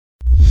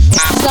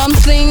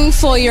Something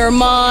for your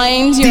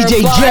mind, your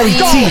DJ body, Jerry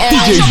T, and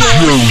DJ your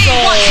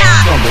soul.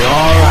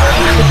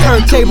 The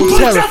turntable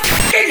terror.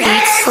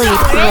 Eat,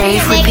 sleep,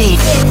 rave, repeat.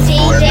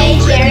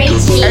 DJ Jerry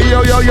T. Hey, yo,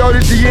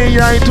 this the Yin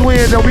Yang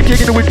Twins, and we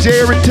kicking it with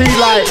Jerry T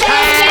like.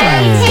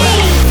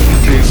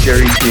 DJ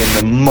Jerry T in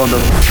the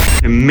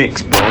motherfucking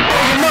mix, bro.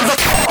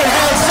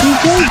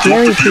 DJ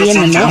Jerry T in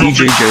the mix.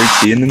 DJ Jerry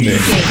T in the mix.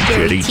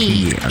 Jerry T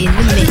in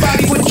the mix.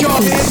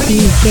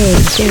 DJ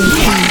Jerry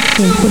T.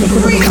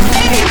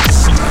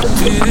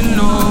 Didn't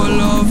know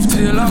love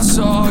till I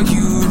saw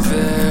you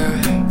there.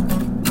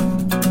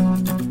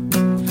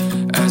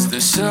 As the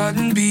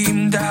sun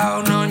beamed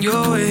down on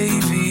your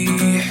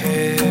wavy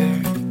hair.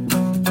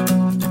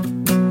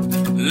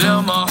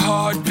 Now my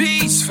heart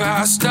beats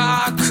fast,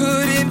 I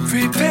couldn't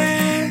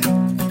prepare.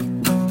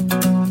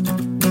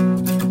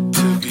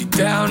 To be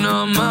down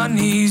on my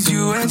knees,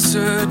 you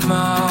answered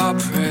my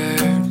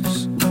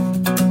prayers.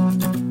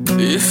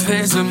 If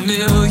there's a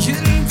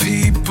million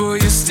people,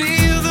 you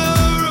steal the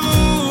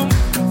room.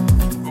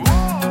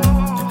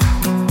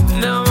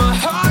 Now my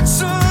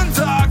heart's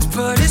unlocked,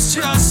 but it's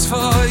just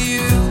for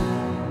you.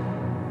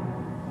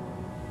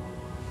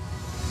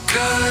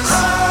 'Cause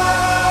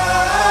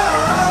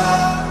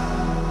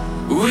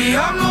we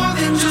are more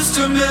than just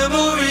a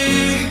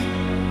memory.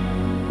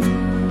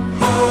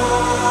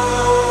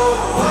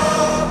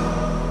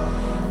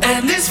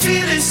 And this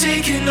feeling's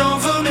taking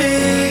over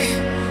me.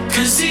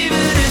 'Cause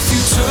even if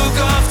you took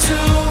off to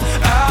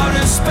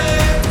outer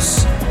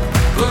space,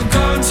 we're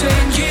gone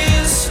 10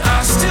 years, I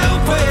still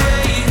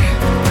wait.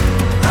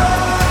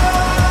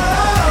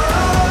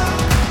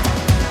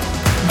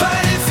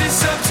 But if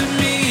it's up to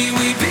me,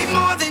 we'd be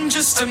more than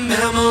just a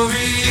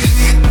memory.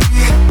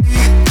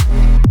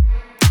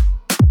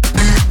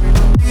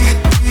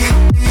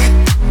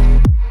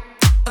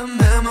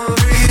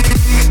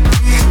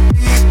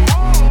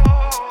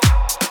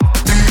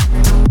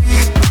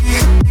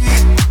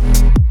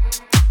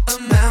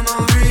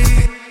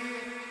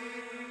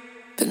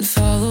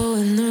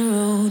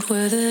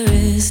 Where there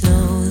is no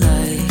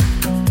light,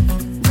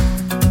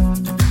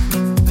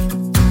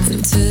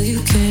 until you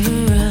came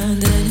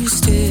around and you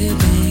steered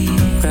me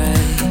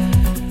right.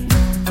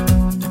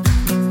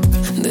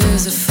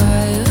 There's a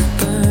fire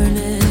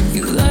burning,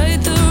 you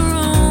light the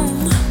room.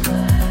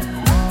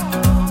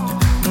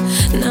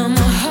 Now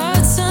my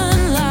heart's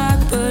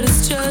unlocked, but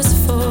it's just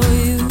for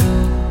you.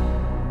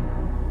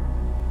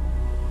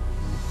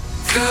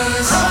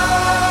 'Cause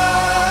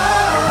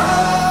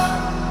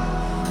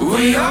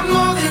we are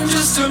more than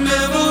just a memory.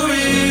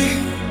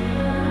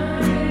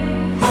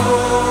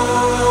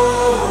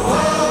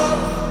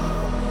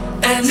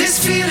 And this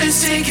feeling's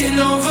taking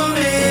over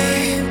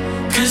me.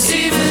 'Cause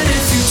even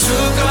if you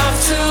took off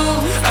to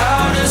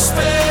outer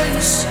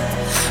space,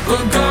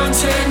 we're gone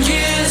 10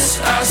 years,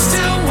 I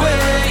still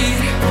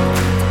wait.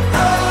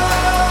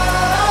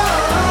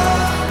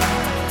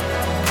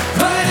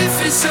 But if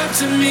it's up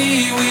to me,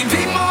 we'd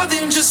be more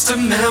than just a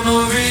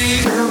memory.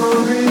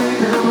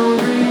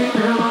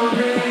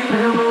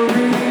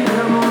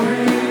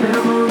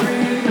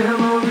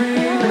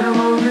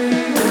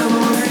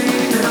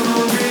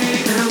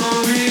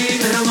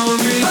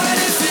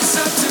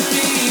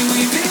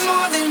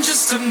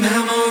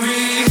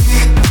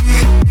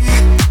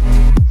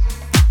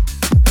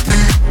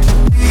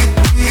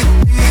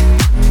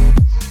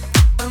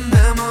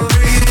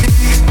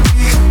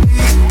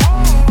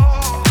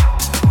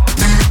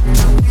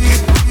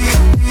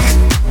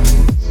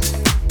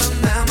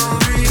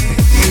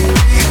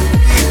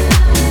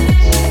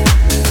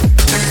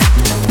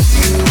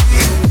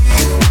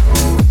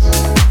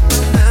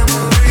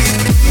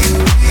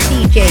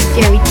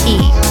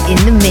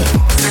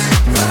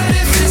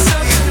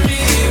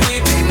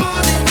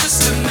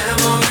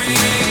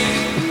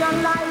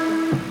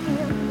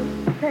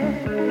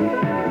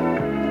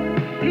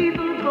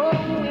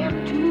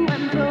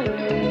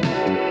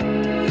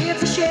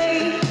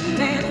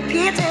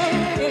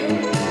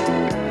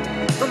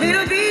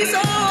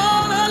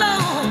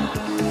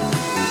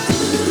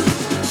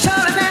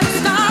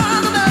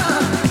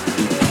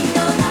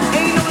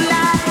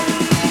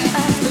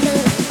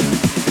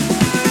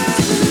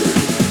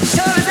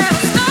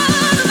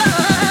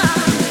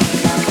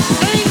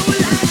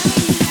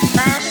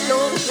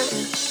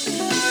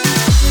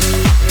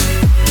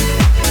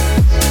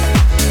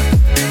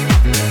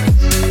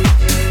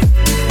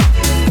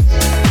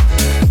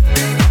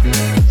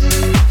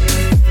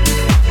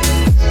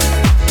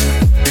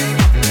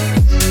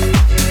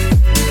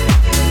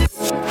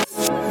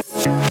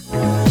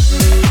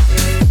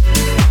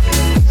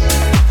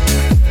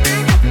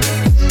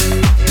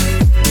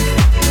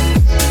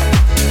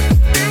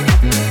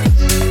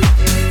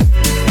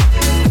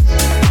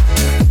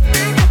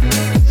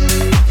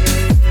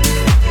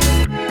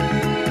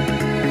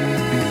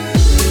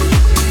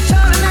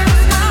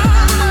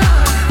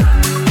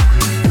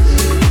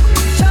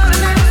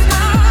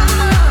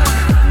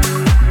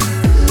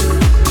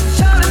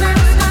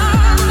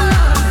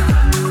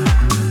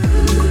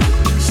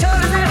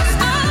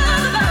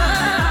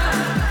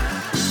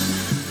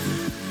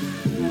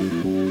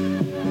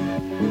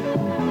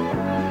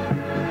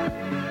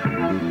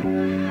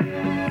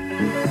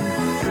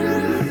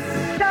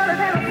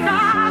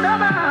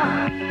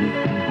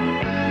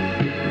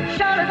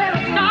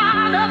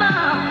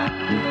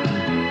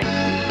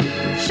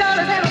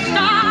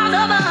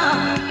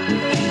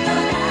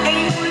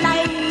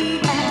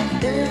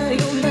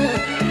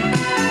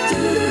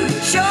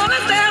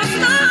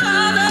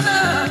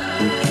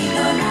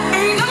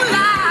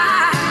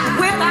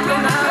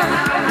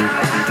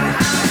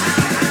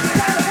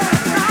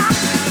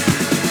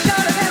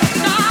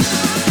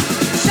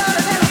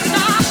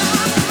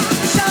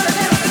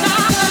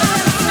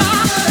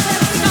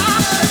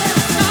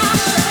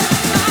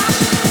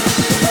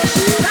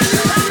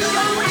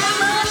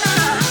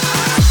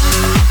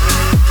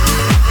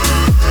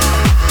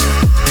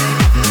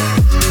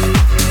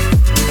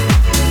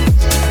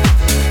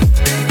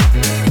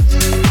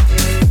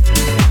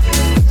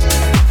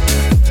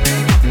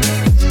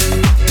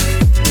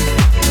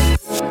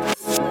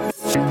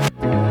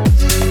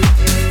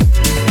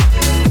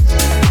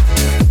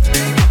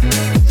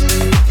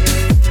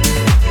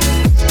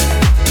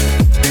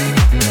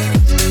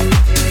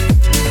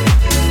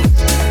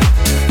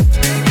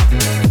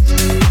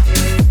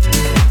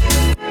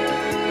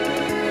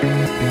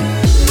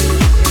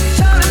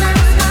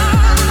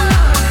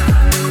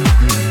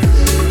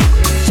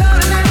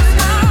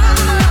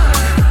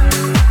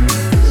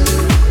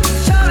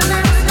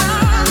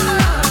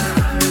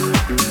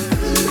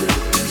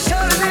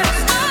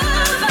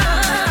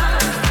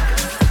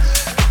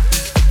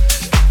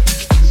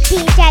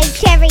 DJ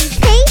Jerry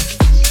T.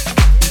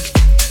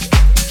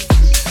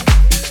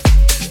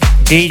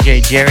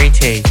 DJ Jerry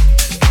T.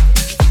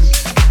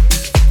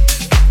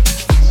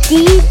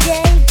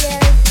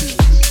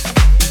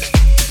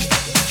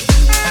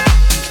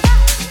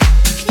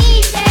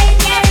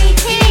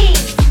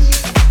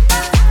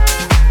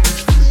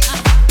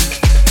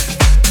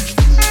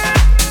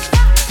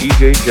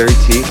 DJ Jerry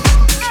T.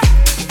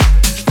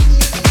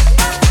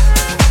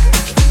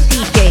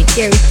 DJ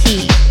Jerry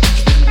T.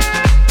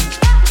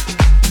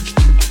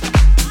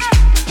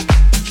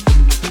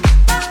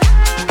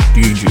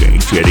 DJ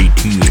Jerry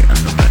T and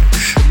the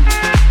mix.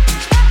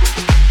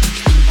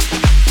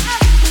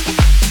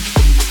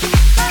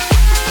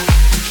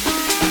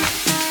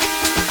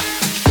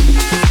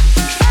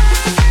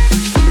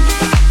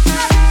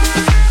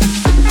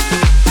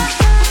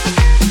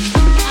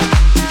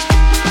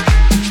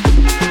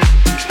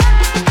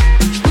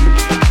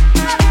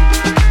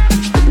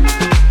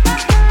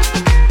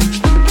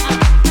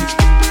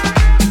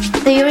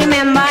 Do you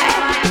remember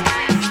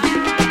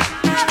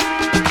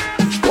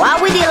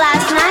what we did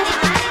last night?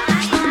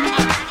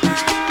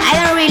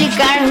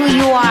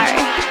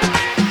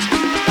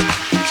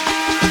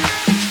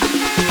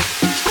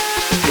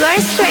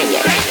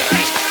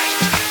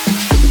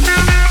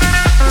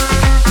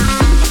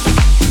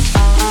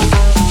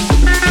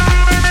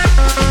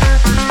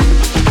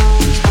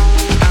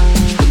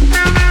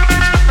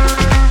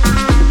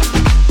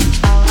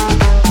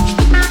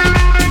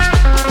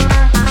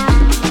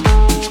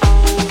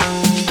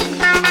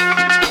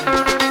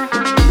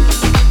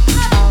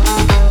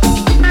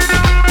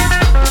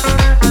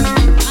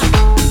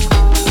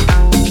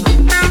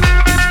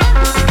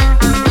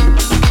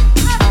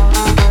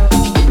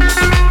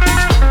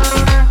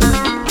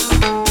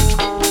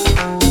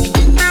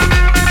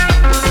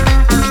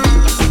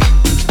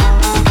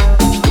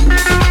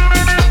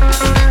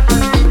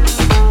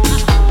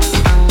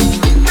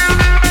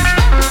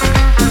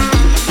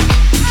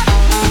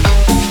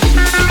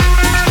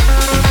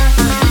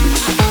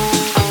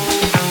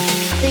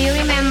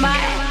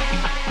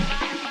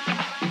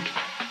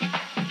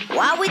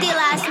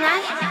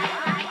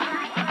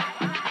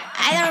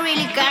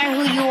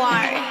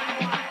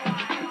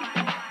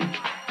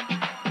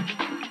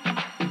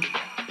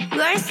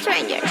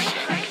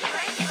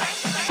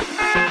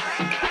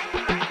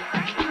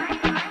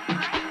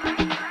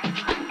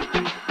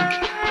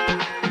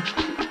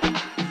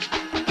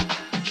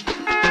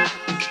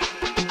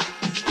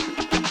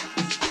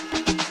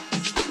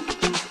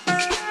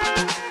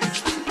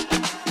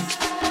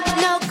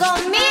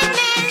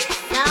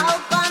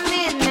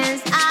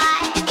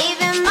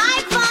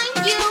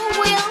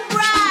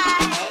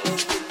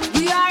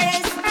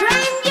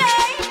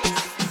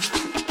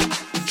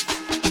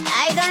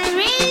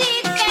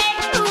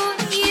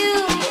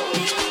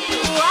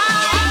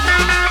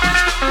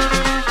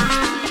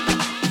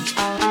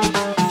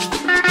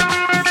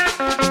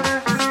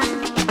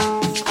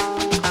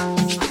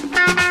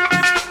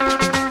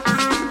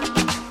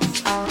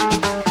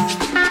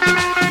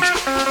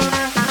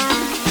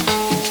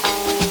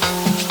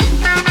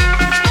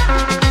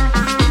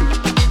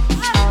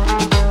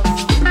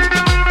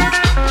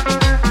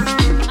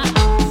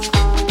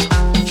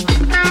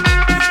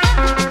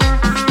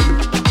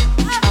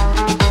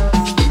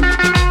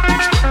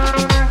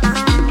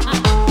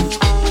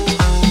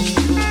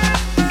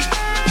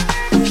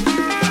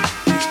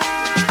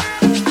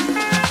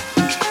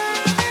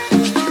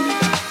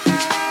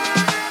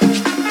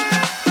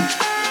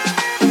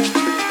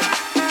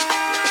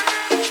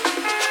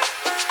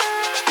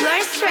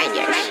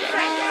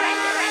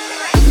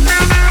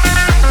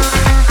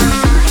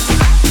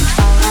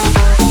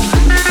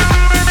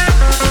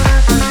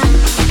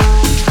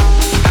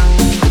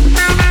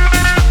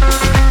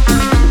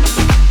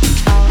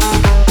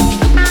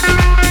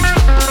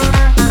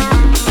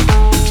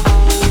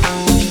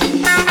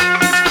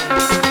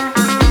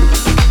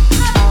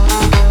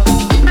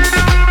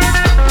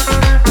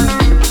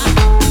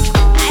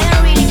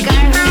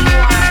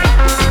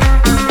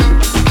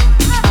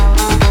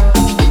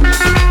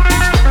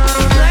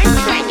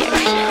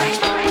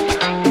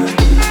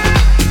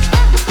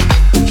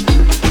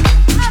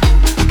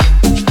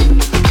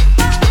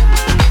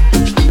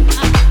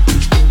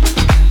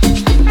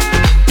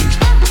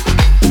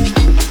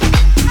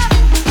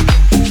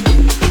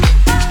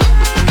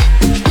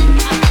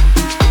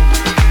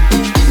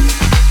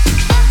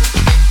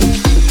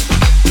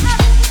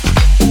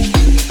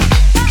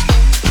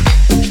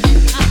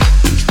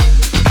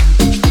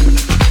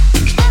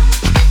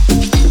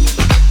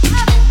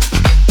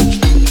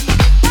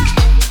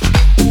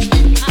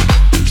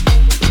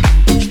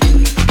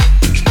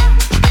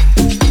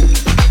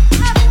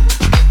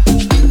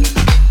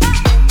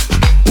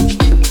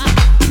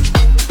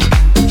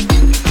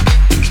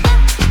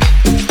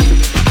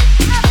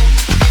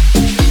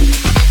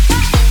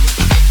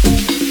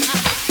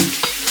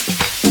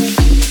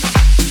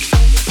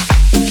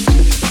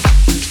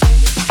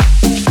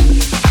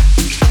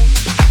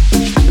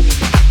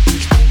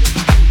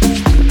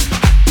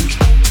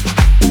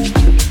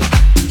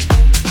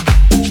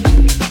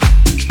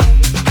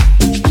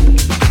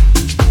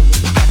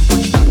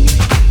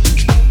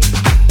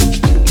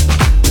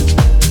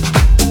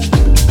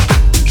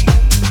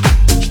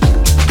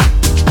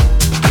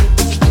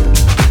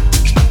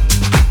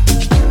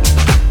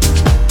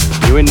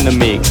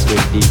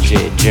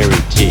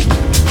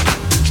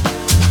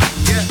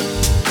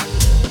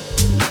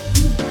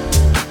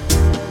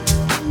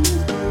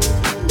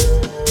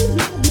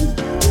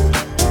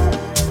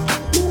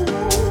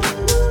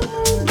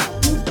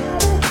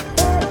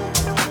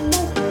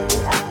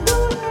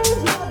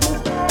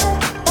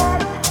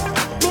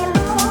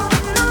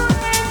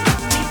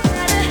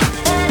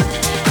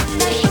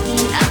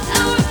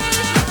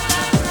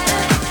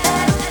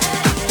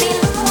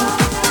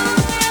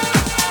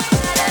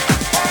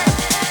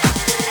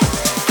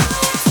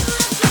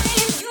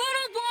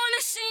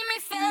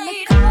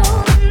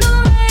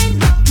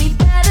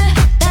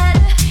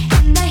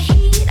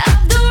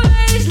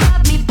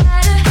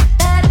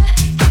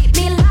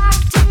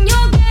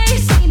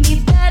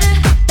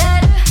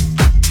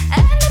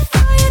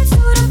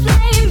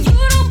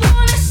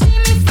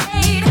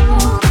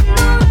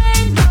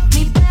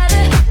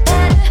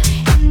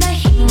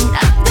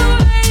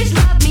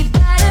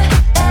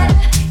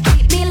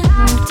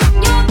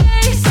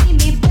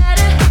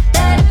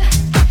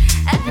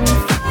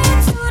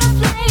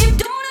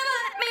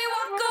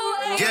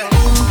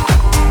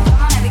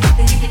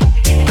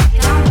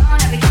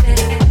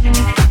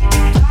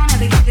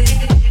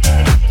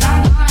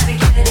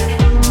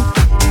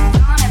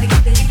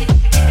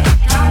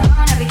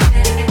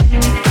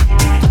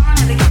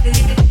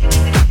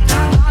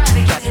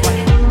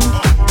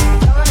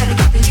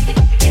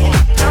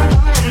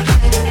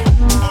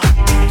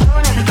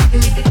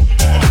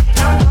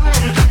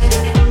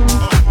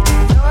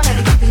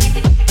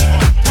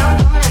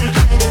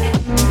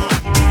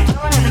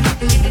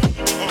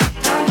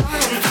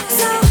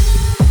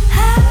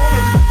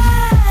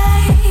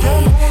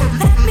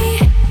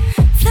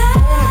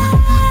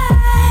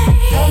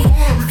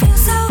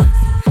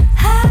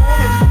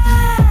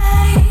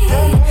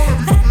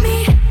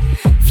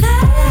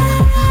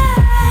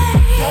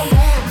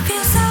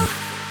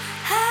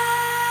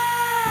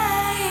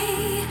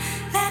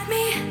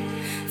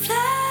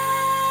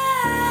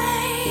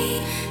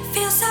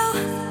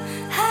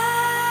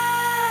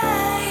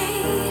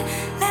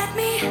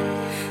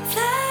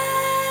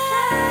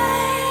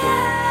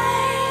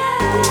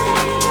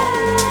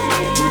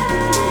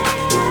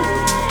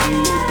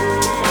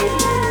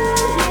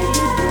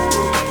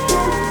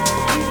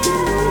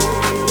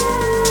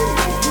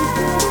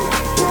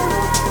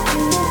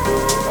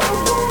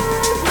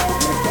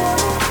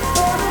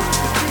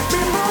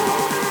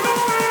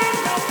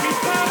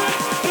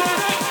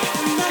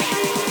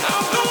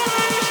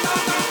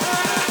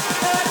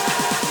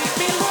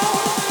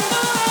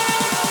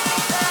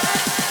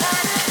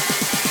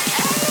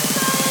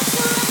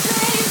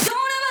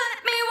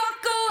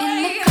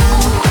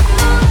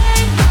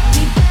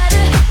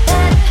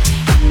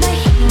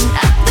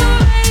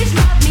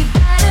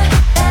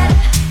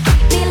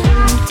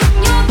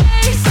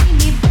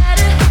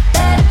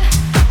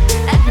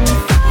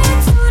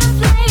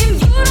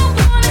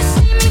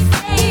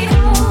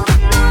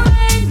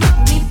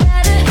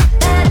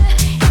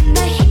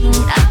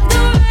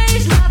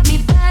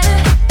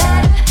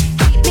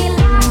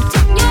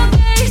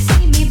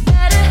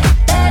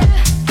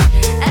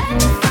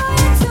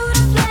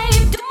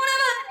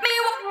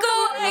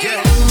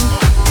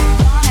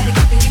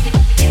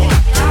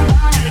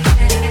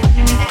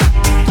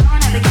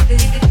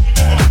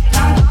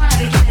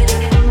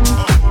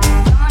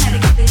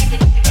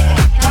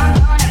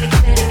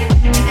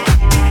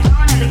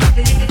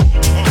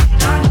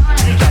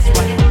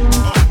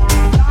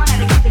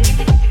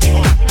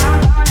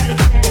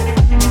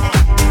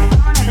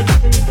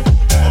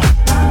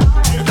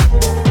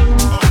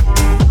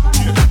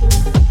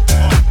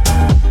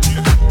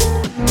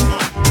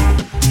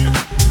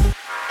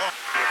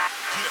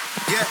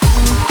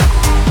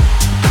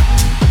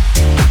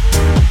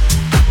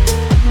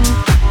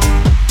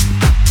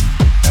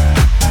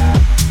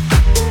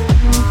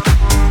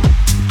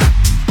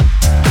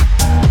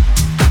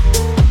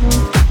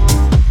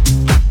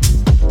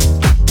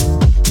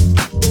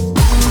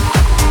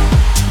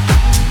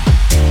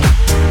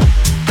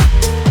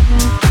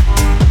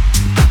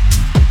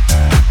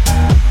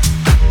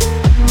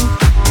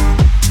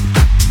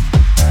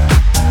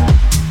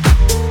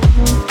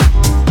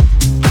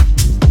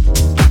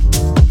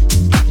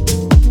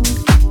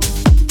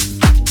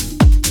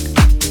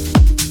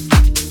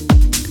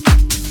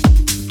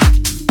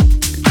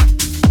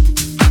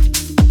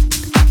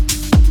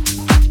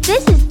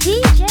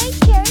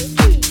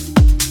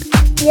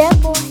 Yeah,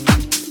 boy.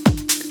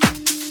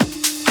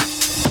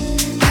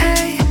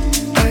 Hey,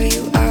 are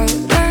you out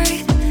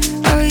late?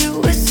 Are you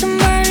with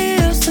somebody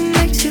else that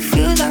makes you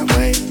feel that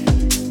way?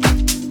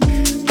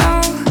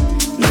 No,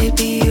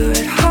 maybe you're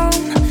at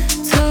home.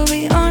 To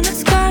be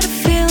honest, got a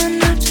feeling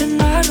that you're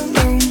not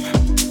alone.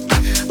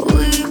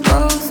 We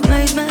both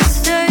made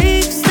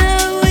mistakes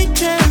that we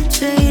can't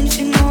change.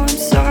 You know I'm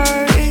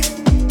sorry,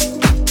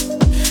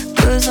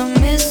 'cause I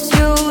miss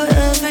you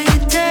every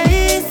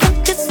day.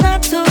 Think it's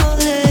not too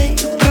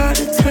late, you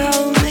gotta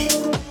tell me.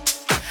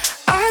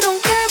 I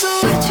don't care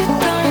about what you've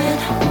done.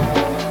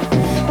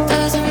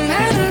 Doesn't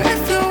matter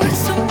if you're with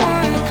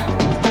someone.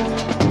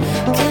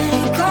 Can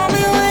you call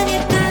me when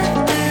you get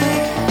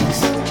this?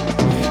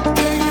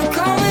 Can you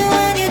call me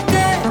when you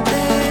get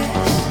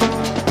this?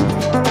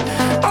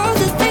 All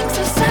the things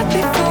I said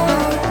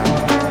before,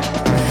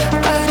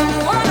 I don't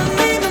wanna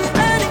mean them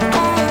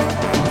anymore.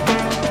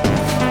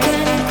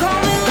 Can you call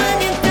me when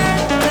you get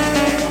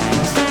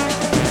this?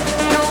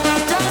 No,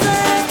 it doesn't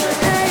have to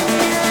end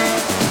yet.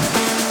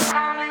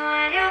 Call me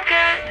when you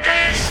get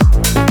this.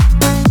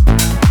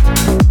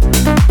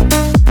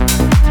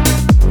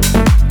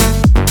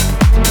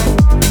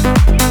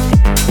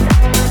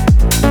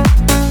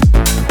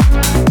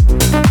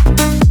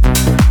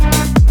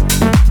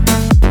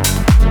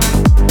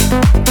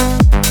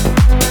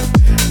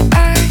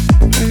 I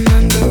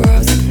remember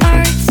all the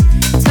nights,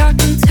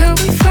 talking till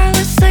we fell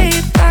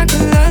asleep like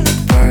a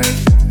lullaby.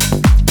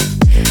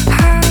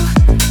 How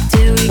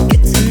did we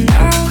get to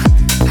know?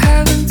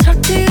 Haven't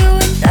talked to you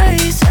in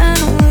days and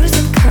I'm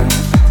losing count.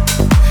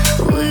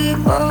 We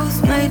both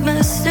made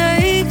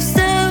mistakes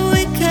that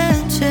we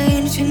can't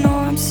change. You know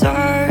I'm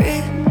sorry,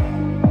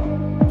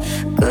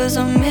 'cause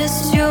I miss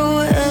you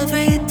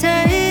every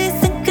day.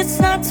 Think it's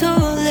not too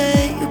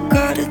late, you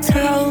gotta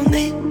tell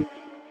me.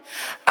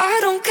 I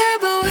don't care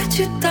about what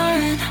you've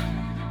done.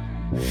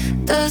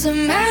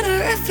 Doesn't matter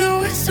if you're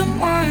with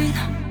someone.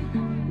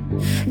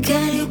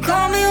 Can you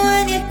call me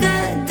when you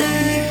get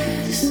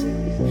this?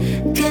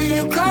 Can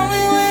you call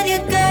me when you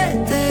get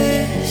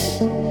this?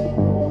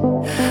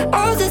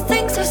 All the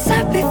things I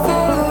said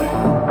before,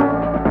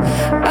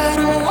 I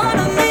don't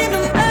wanna mean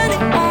them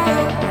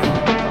anymore.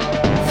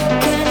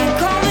 Can you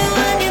call me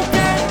when you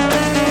get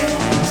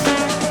this?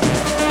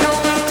 No,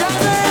 it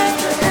doesn't have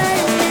to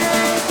end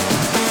yet.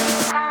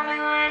 Call me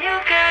when you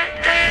get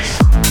this.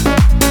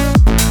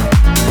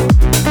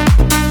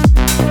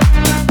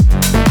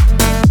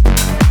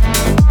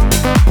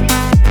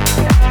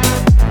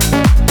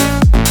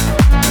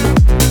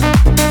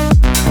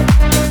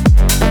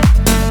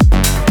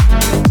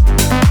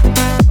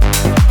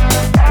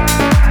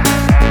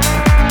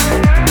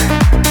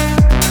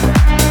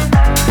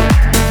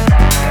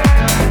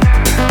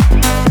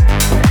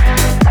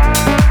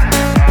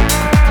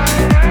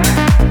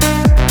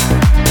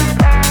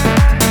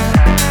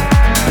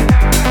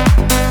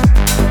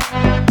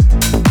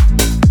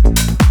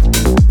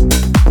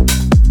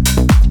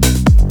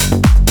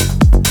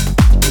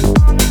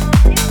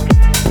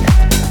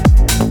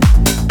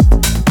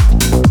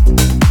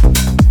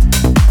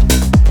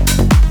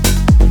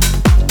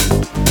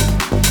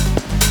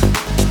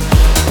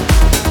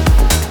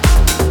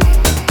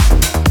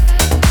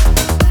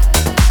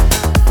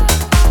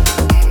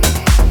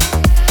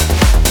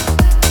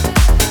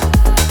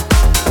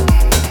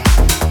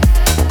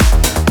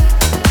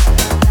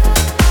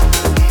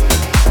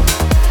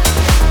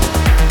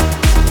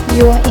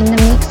 You are in the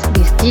mix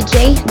with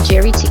DJ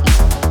Jerry T.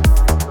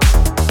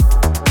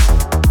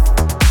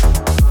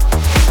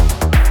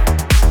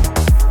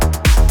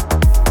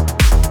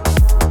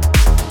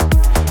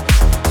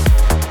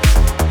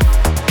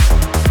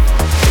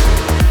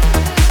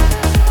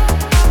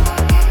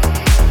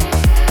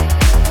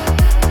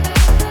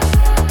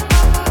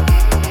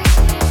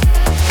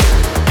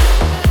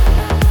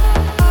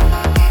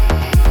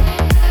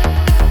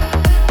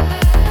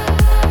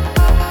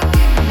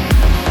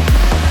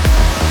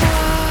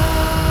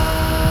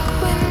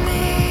 With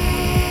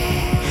me.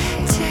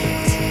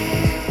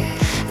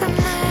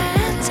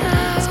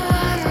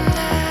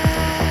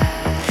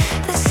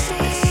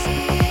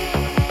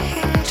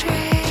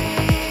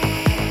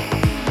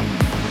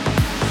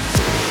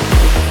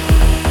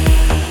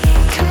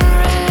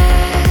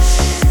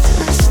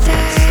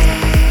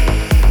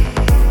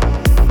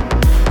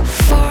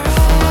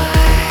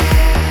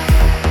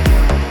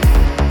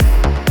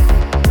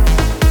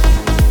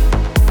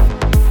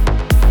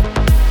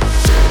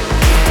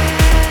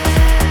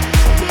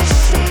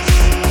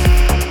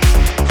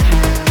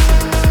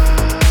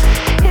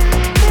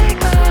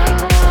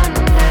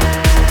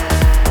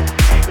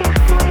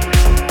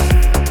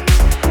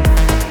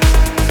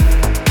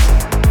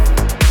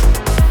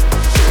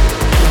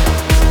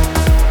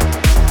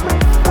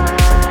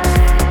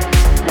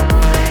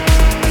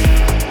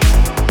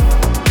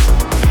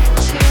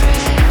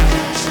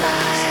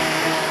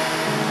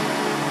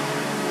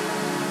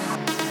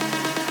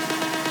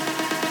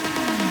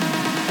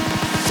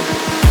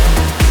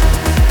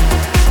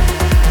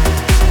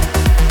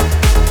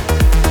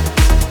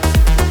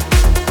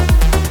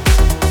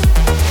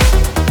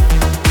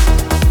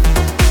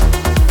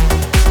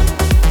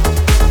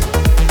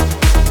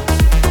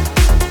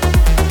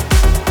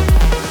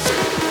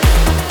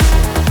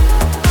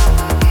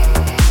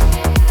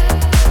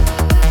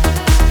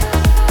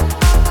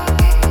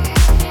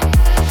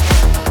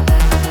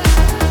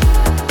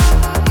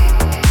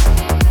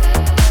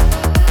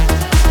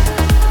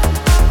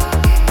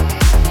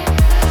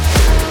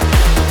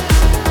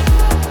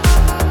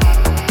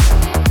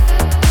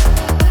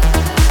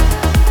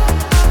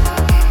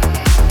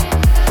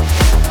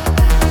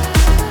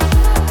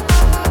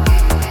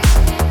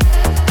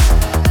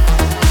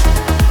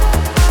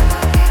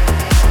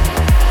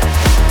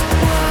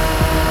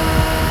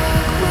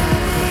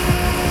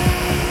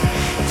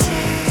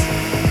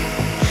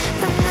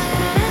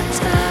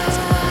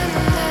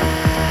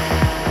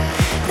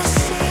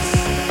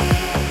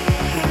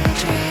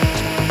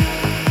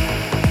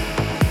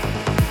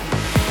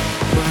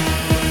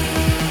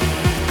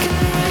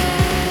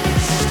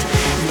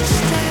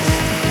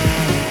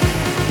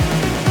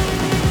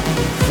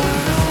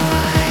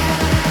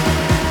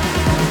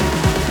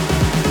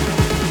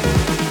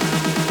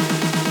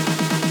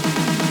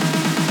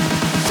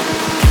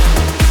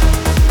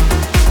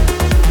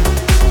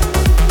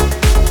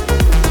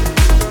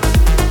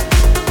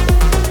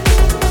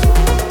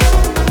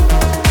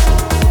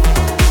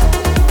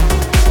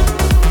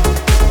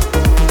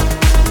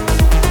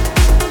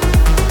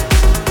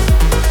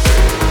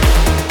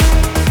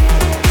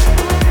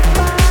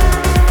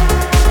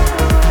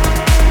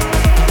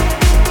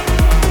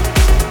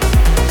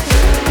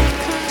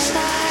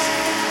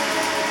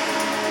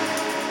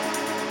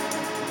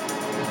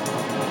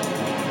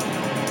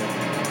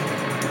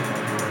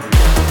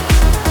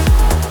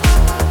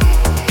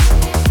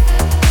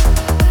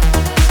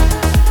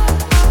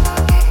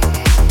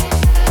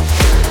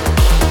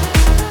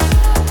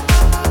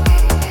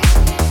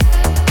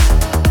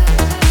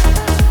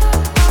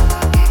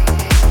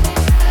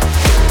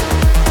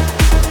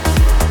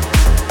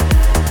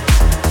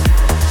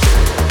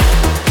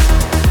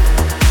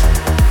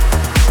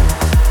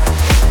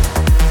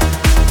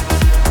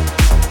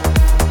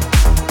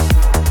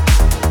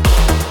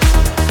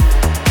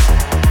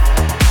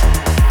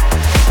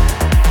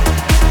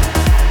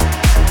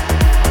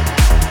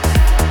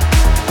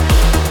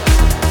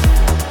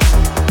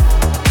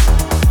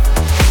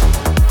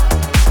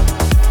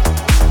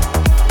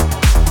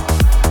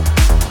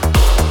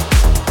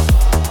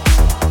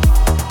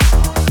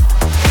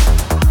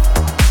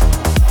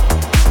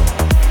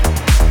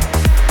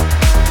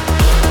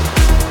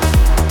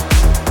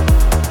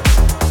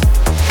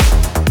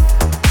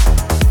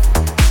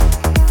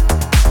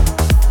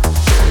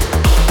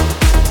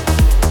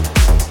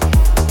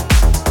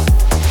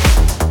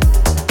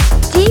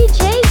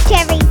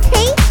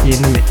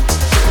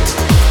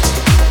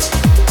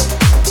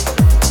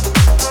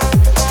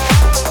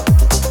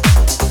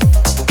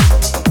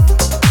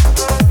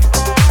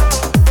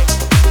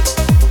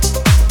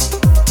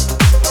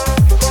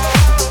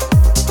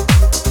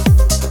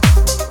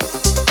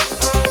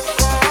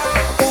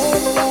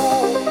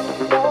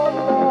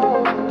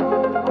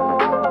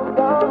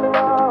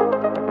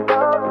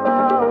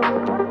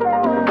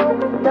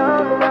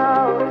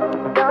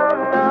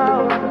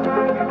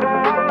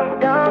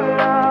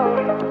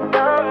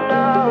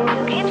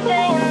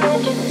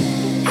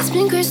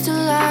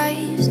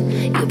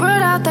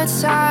 out that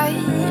side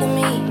of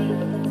me.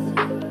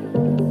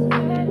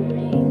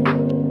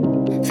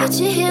 Felt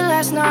you here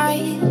last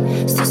night.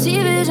 Still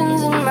see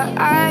visions in my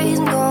eyes.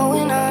 I'm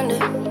going under.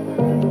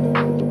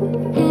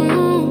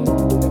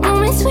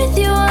 Moments with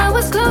you, I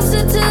was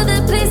closer to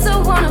the place I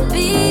wanna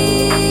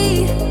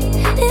be.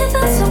 It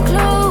felt so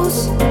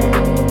close.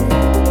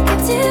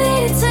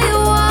 Captivated till you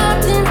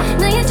walked in.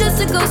 Now you're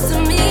just a ghost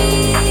of me.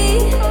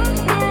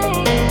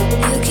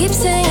 You keep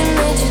saying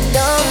that you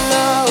don't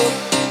know,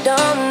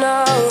 don't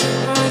know,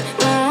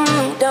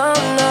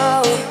 don't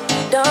know,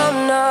 don't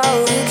know.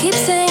 You keep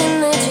saying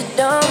that you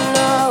don't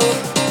know,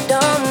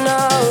 don't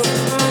know,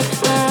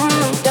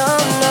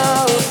 don't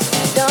know,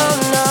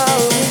 don't know.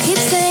 You keep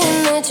saying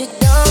that you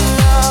don't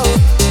know,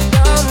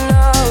 don't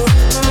know,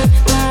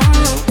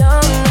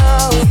 don't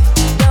know,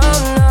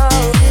 don't know.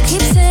 You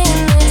keep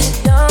saying that you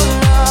don't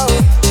know,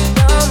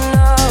 don't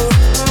know,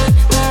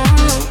 don't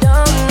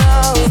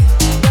know,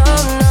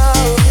 don't know.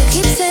 You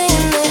keep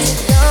saying that you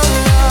don't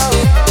know,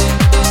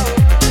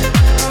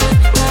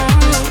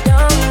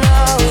 don't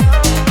know.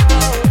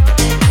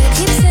 You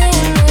keep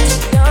saying that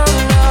you don't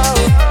know,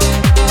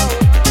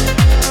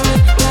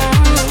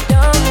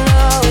 don't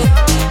know.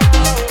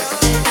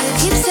 You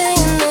keep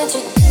saying that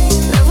your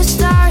love was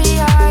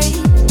starry-eyed.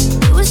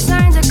 It was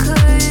signs I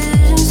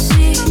couldn't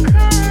see.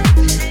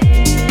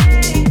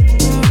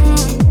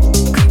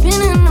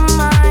 Creeping in my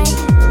mind.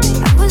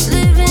 I was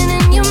living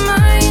in your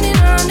mind and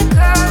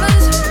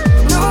undercovers.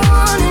 No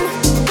warning.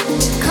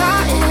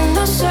 Caught in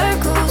those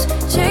circles,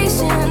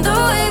 chasing the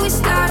way we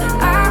started.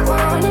 I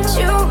wanted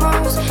you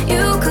most.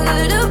 You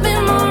could have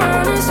been more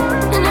honest.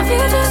 And if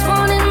you just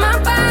wanted my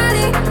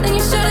body, then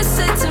you should have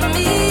said to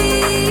me.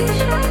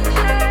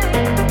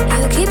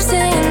 You keep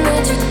saying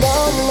that you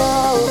don't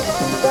know,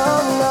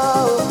 don't know,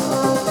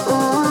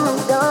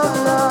 don't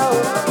know,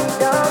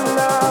 don't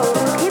know.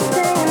 You keep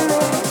saying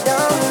that you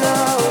don't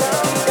know,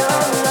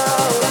 don't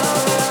know,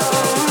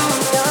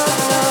 don't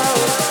know,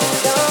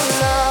 don't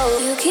know.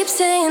 You keep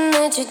saying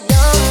that you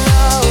don't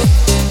know,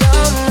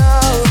 don't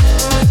know,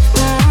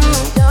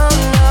 don't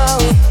know,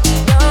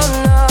 don't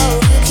know.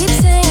 You keep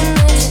saying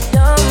that you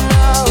don't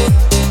know,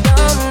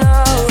 don't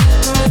know,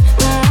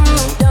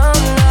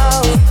 don't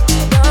know,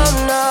 don't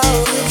know.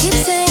 You keep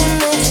saying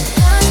that you're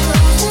done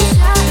closing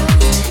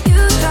shadows. You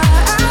thought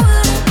I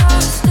would've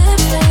noticed slip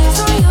stains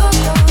on your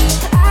clothes.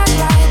 Act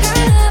like I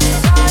never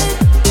saw it.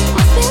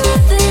 Must be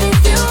nothing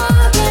if you're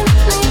walking.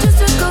 Now you're just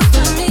a ghost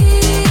of me.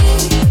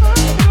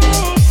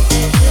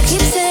 You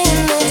keep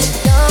saying that you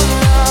don't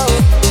know,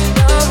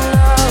 don't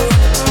know,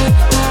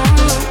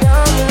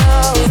 don't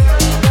know,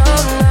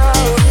 don't know.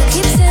 You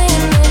keep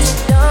saying that you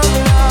don't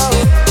know,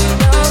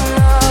 don't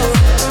know,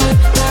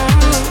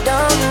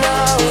 don't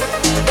know,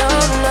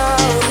 don't know.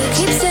 You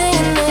keep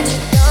saying that you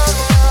don't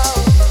know.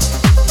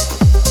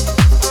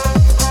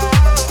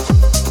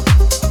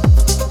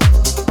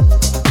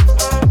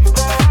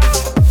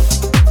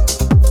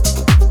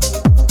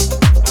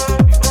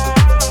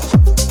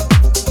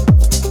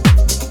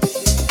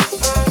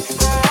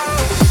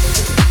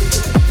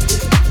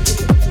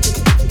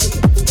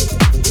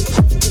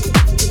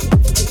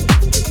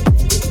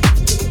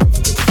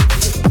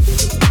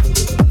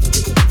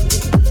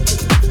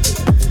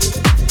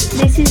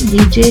 This is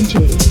DJ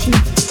JT.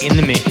 In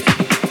the mix.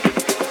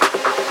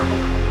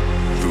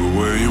 The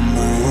way you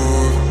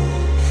move,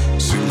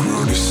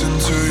 synchronous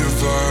into your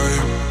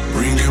vibe,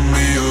 bringing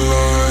me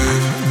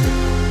alive.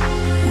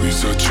 We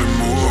such a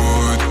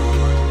mood,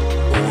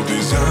 all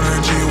this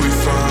energy we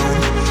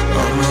found.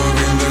 I'm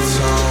loving that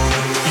sound.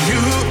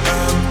 You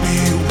and me,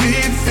 we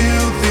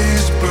feel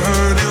this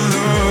burning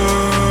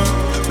love,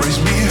 raise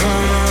me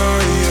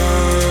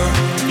higher.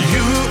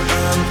 You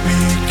and me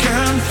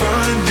can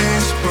find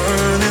this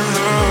burning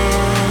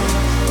love.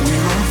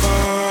 We're on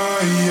fire.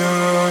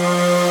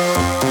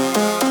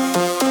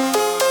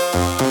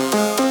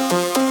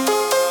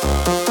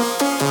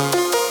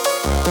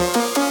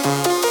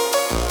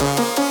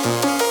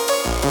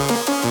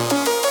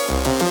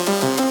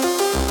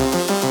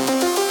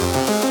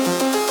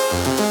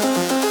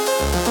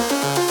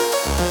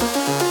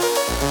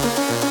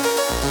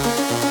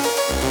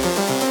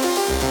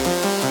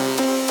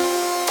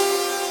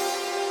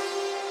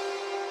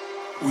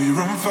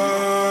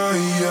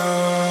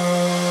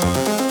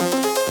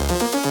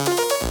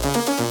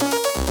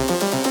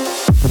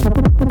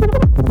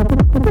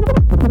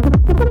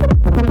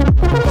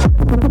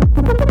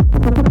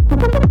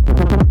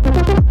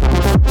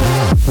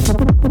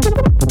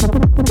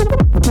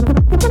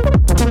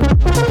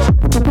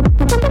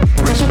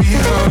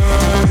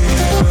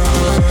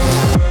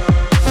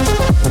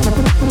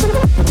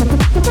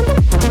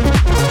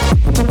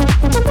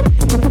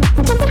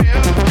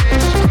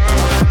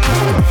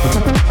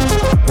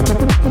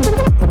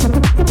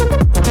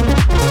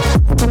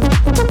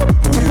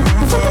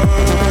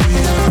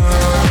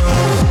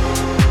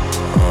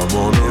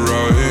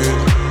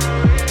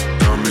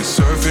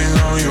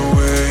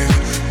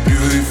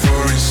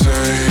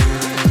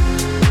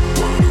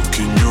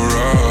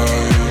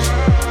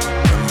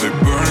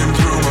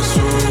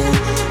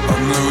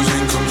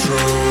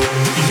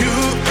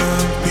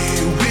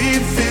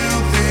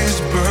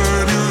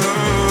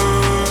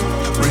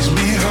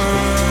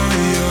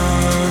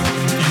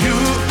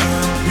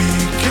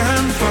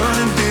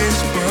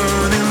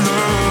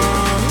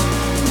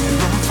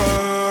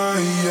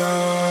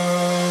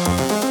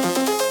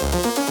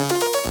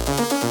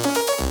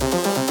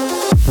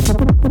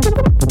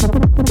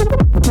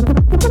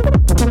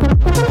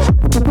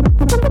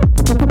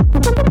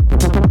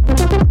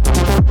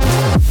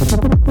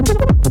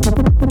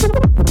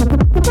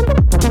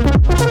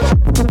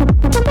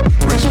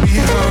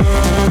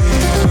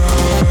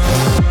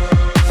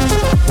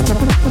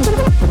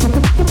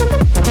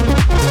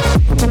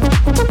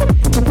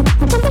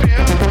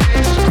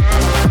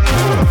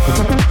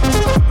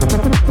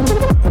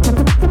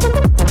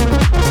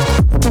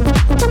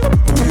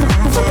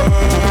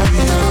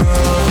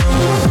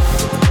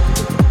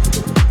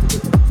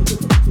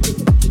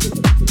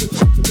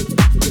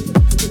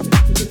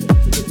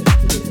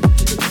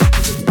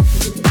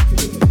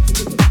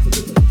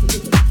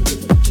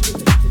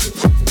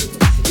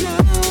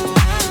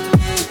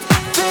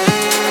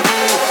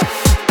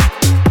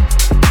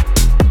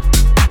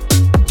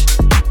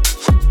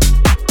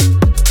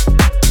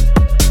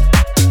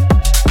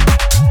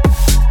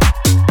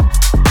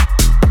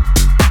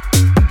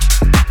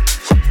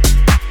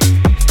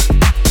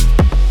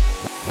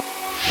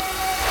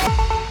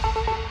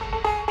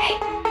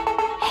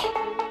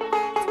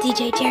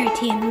 Jerry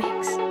T in the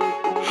mix.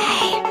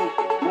 Hey.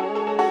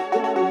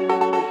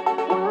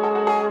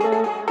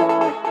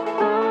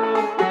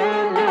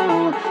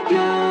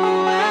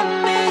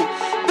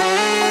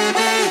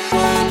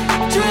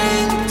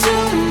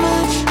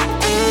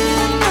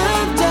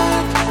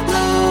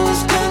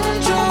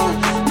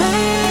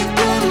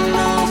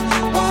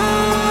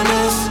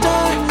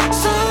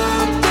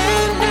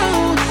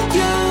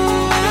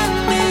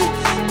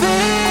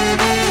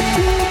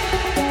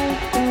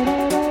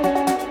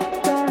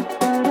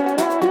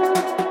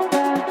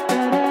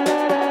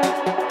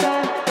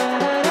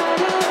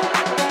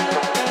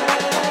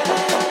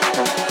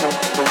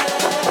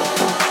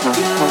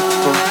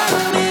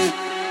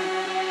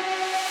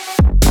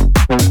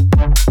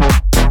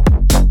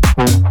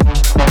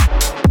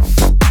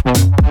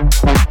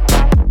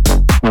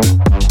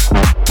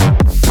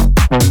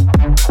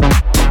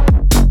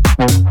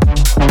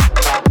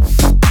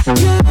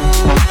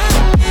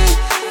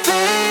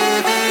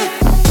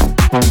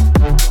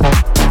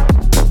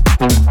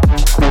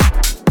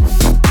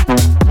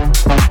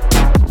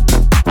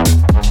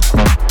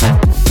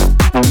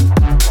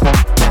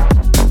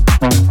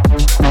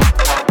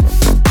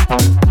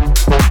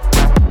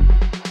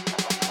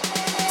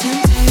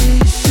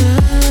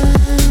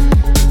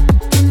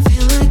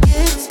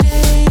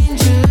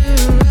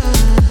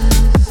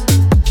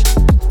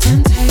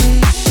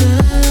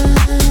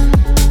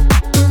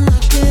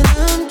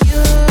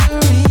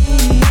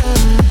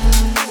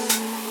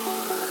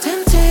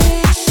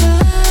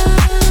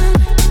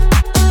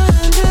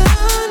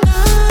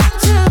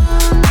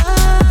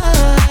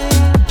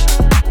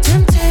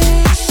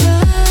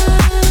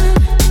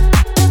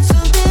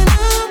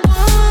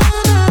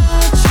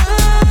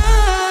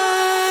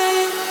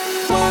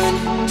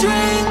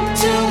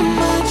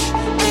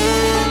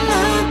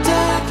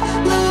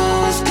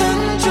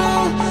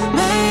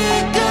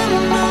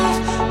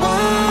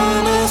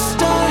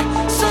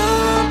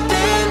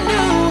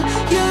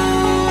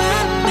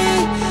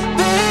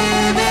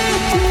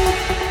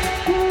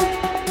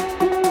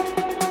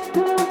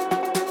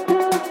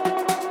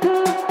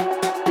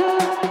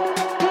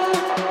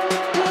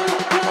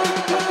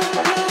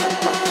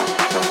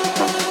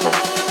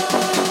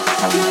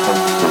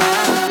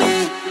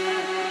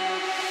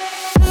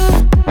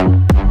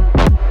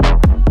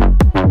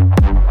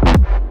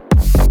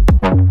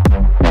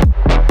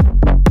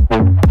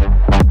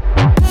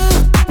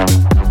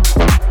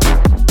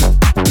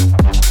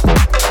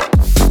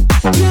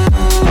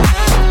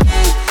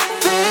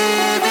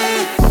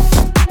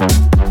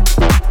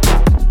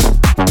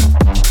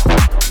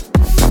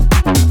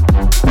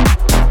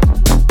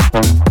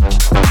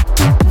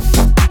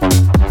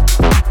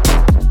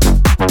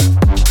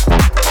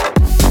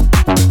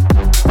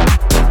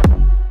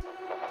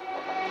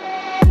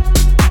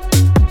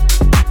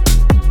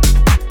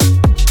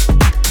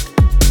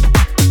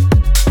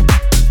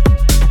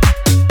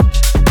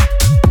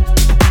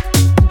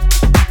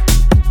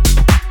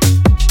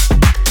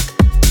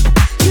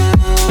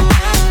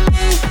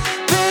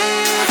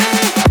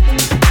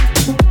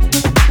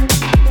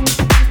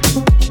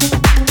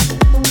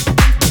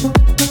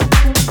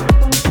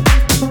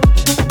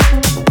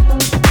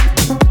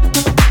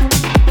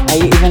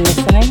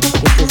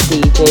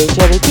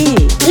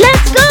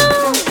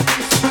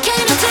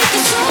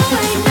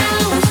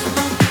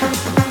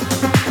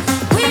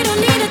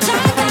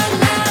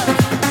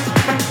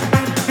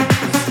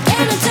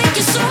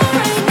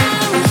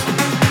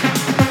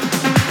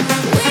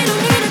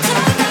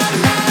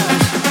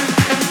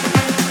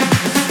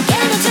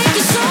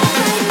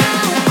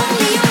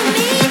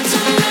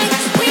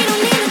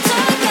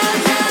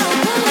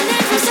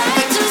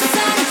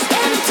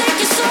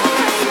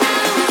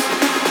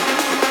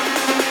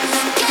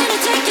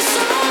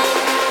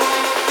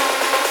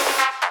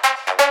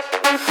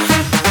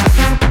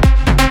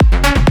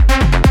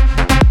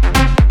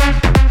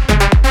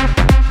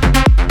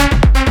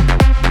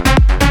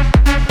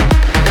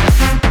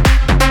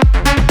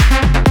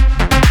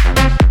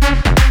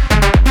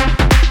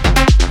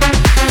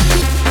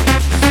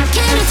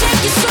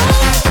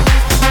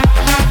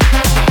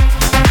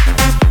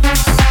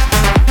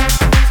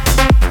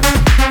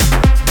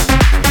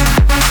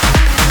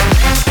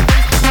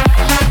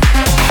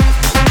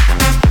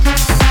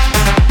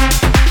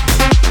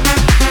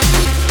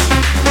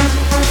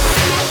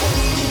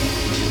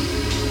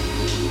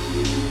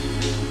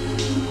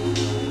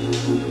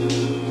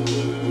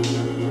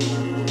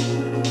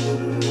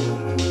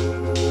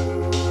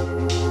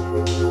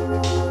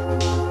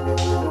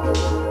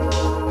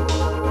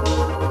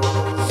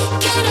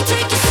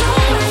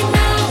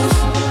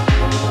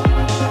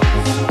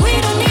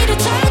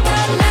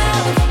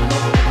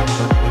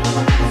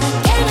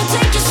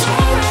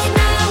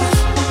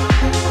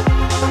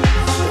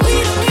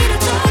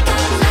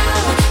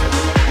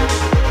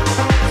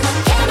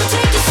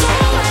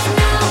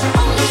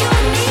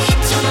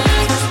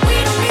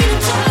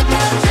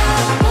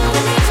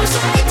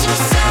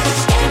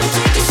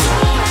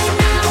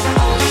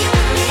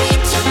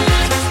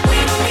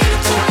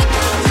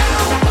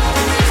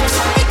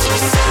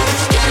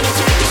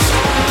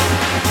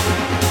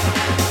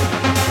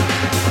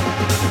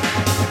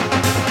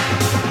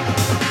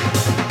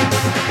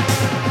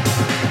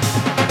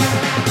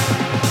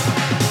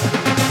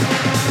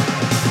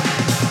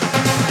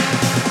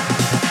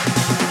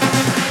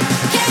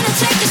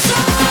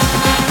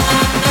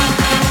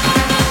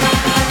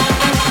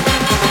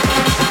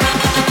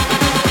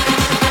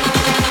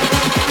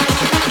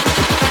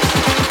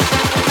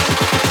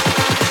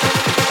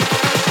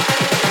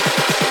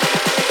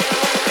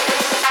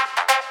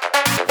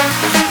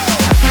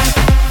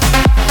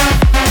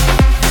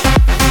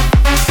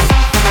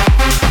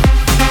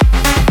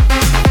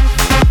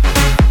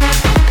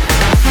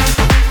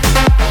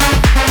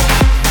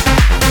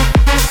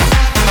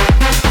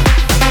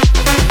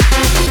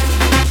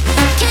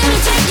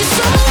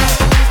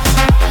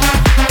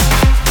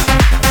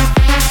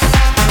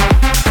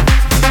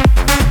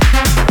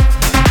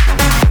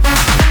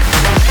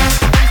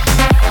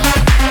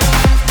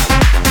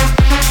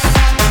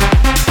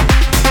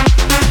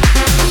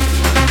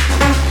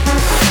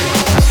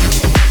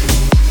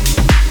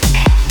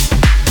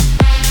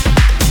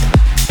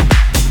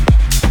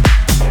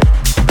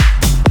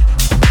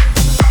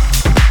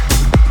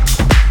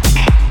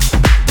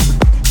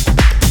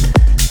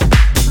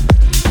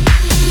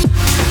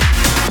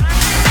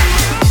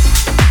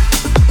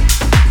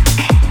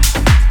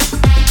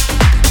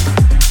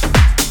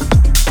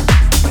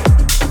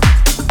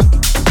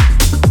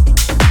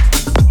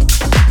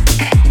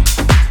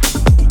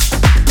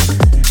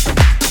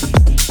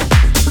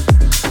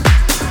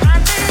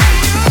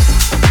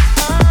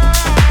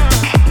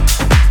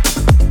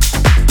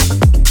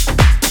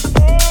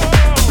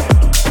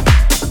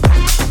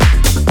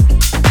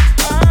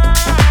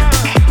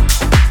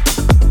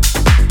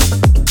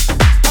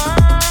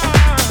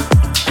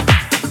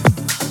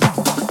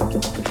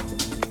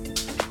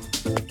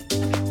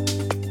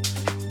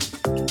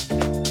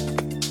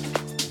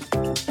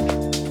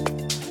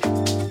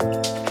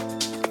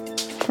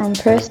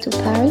 Paris to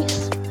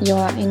Paris, you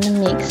are in the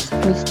mix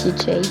with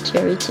DJ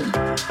Jerry T.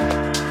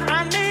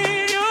 I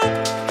need you,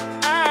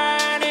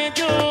 I need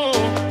you,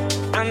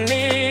 I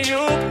need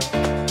you,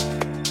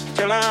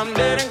 till I'm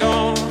dead and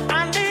gone.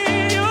 I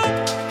need you,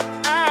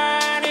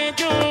 I need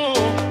you,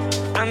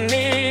 I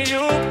need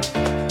you,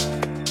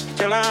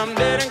 till I'm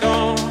dead and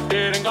gone,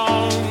 dead and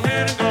gone,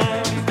 dead and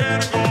gone,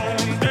 dead and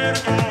gone, dead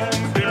and gone,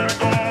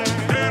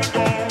 dead and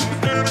gone,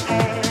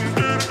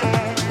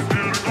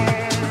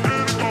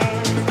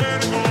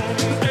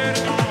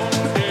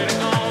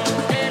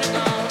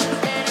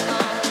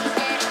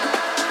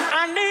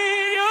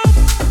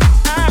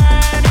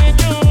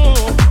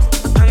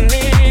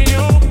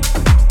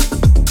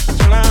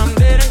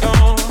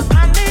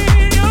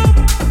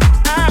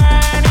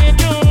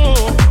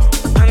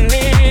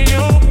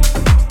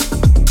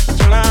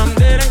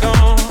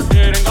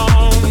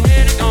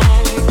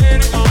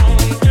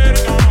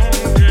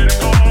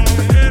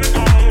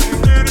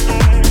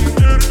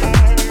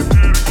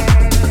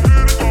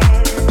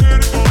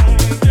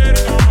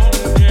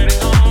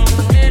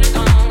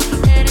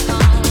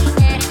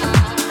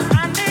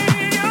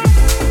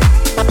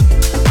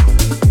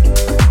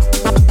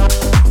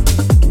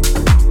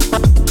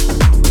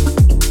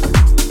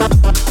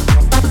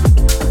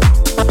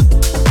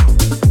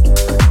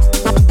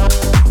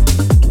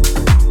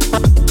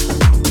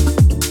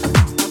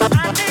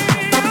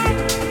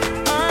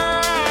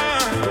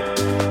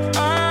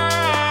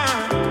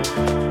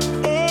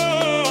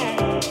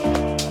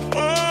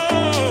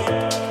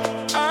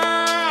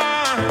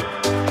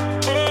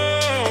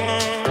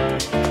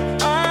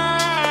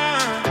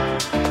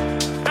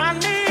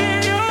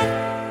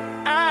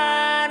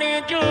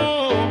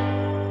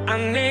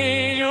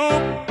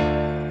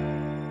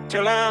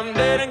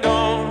 and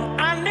gone,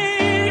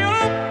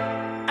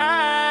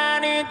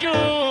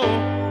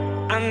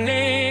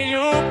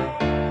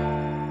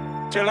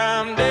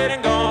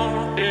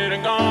 dead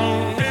and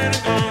gone, dead and gone.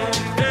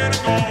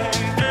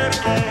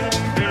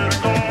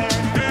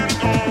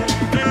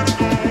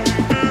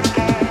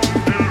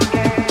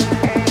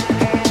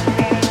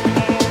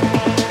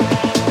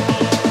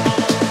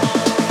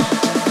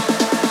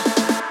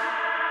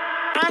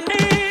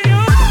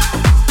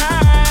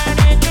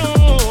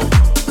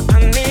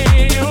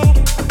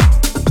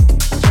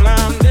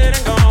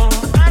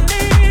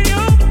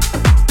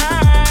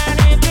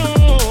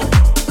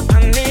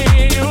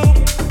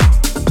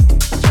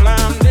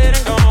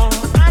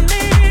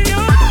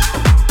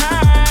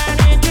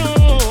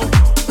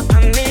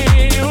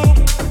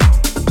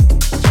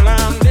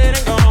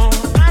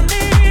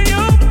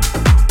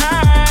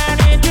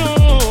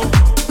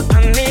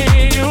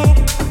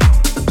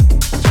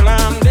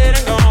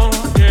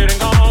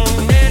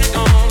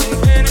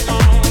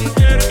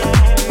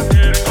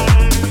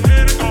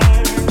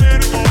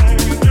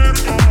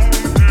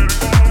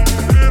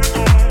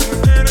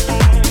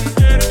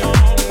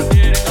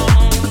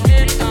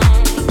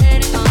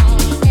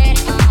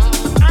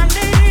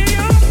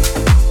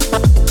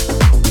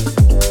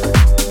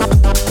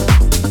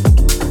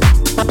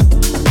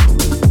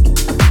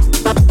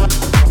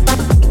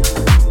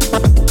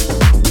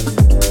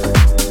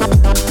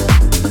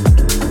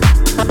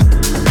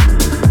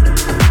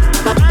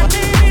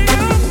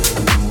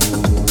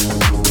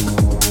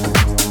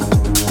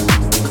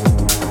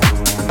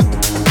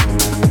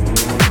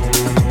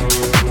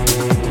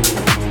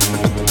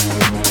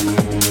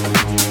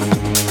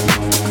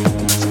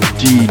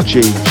 DJ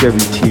Jerry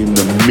T in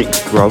the mix,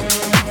 bruv.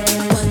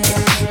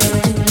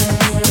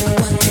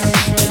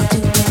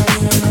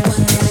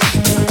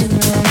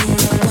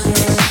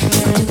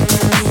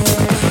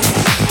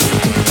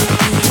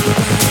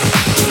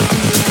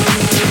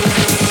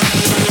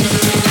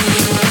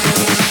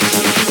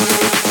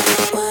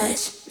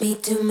 Watch me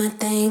do my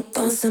thing,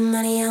 throw some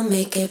money, I'll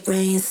make it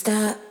rain.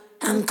 Stop,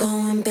 I'm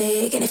going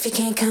big, and if you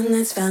can't come,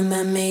 that's fine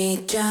by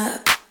me.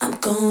 Drop, I'm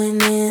going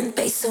in,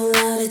 bass so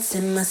loud it's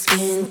in my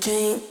skin.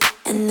 Drink,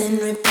 and then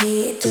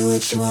repeat, do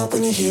what you want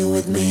when you're here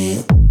with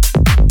me.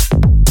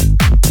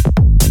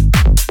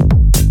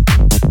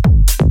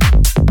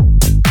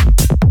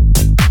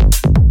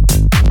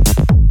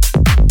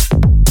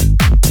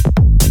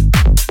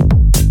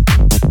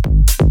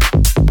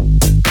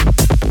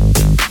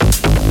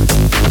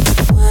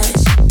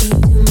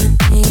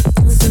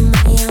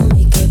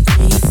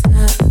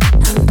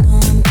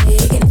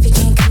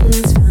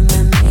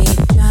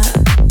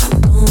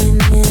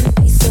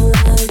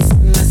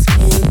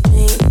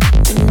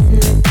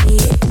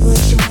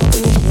 What you want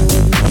when you're here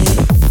with me?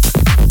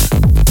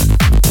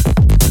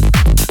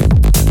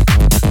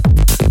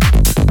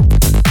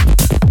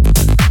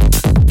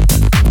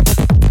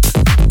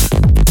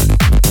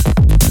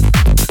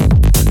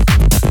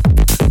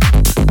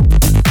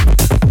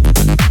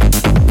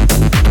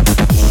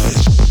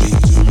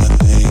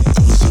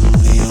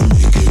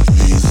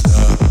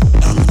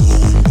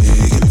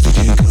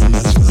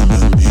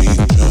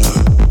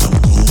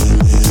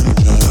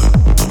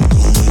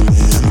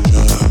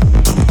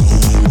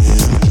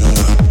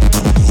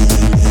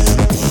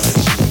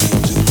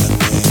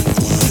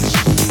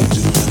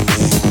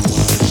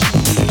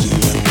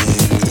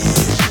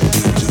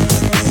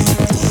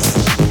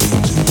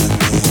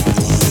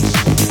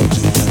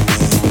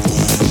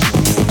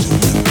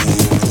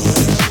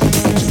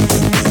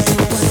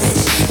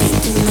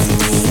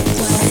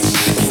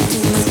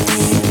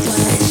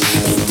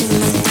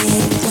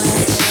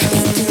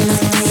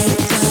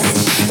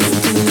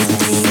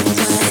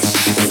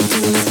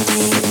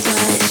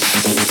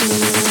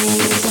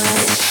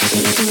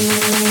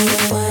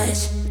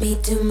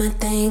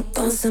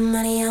 some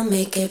money, I'll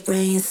make it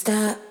rain.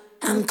 Stop.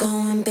 I'm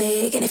going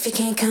big, and if you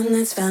can't come,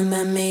 that's fine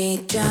by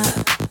me. Drop.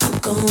 I'm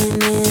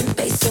going in,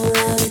 bass so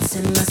loud, it's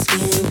in my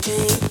skin.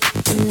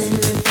 Drink, and then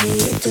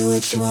repeat. Do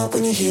what you want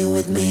when you're here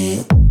with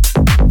me.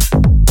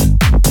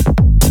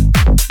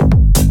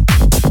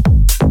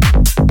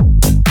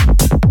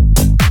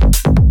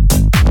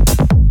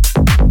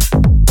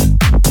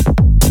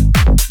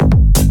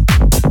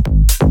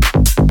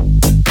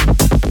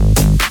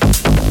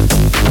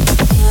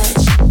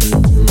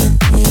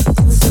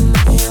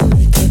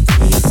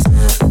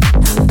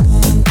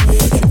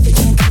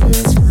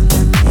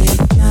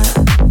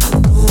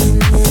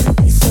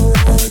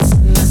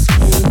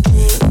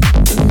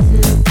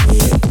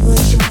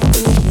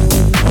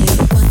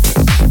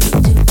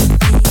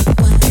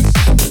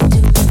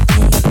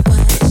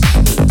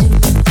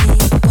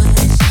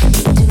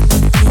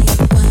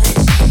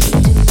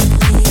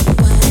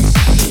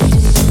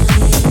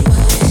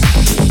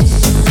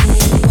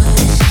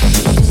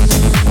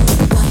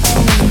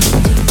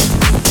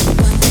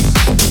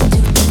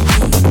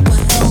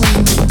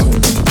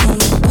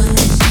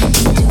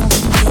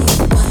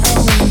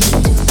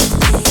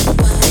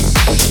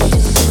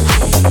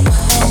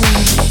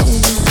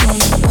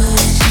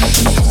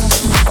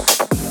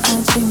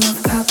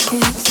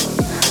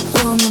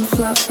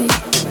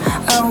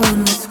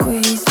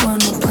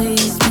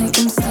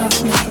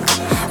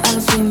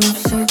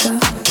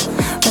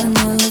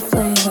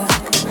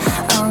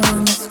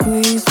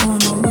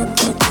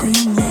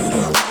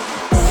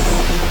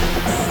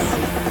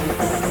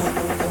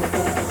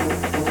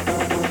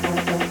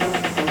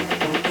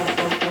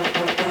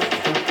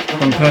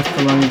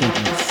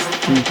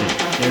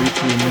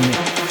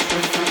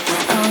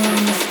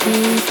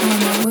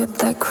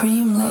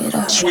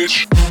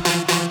 Switch.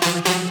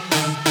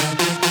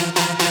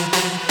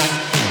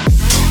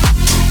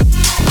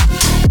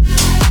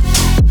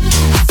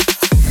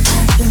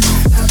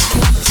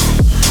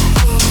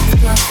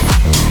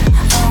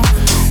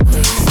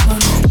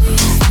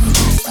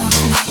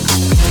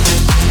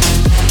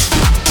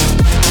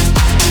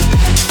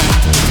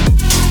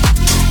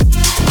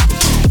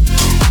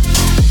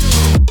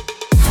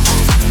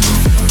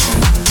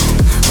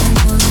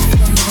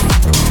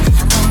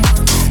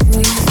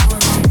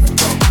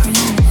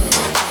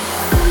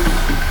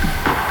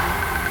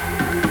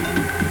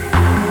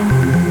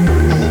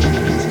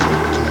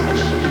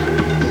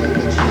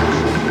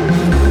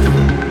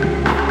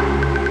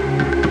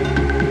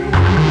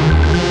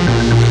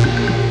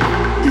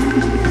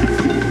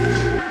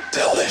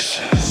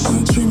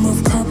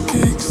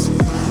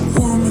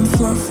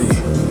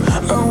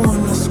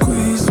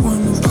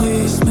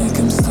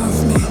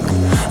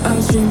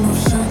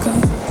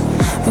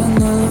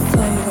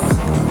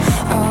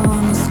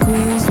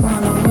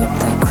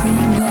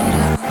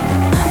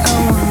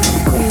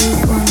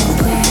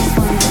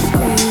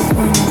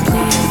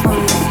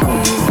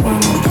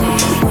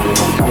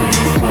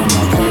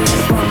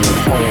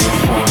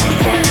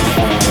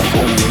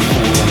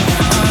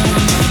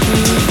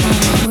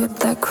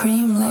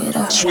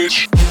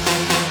 Switch.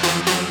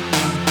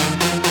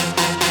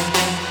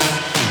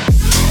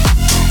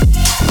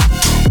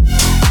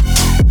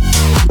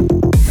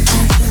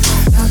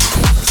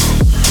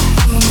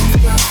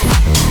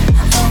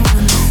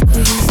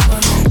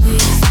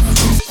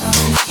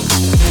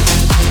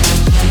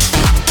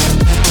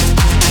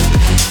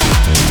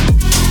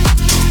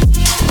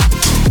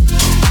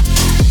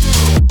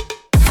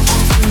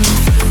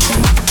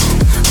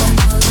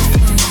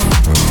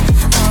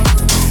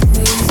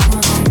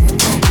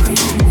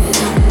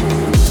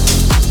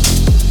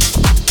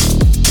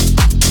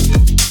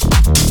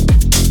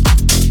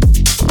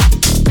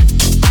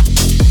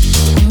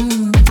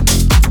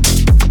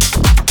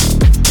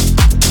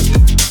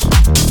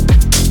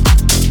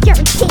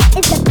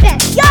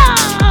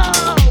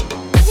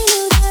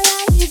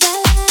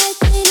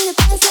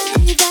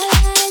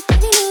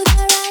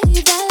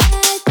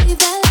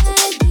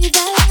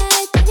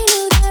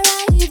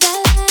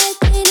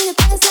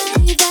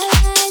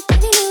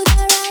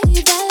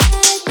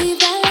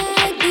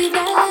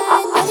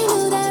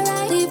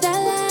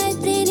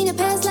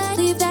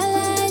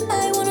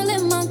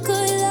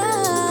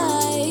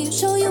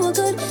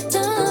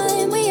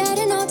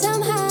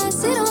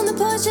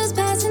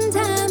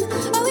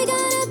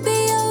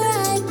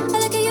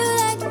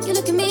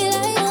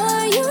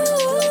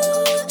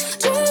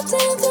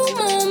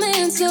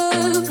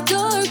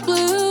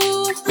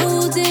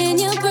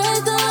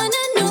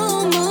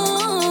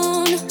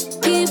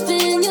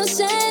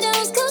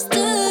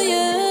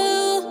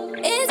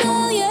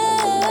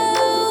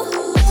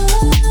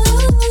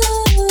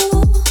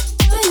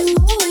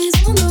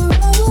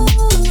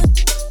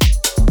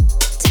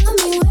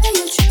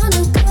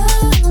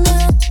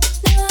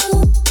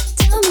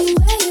 Tell me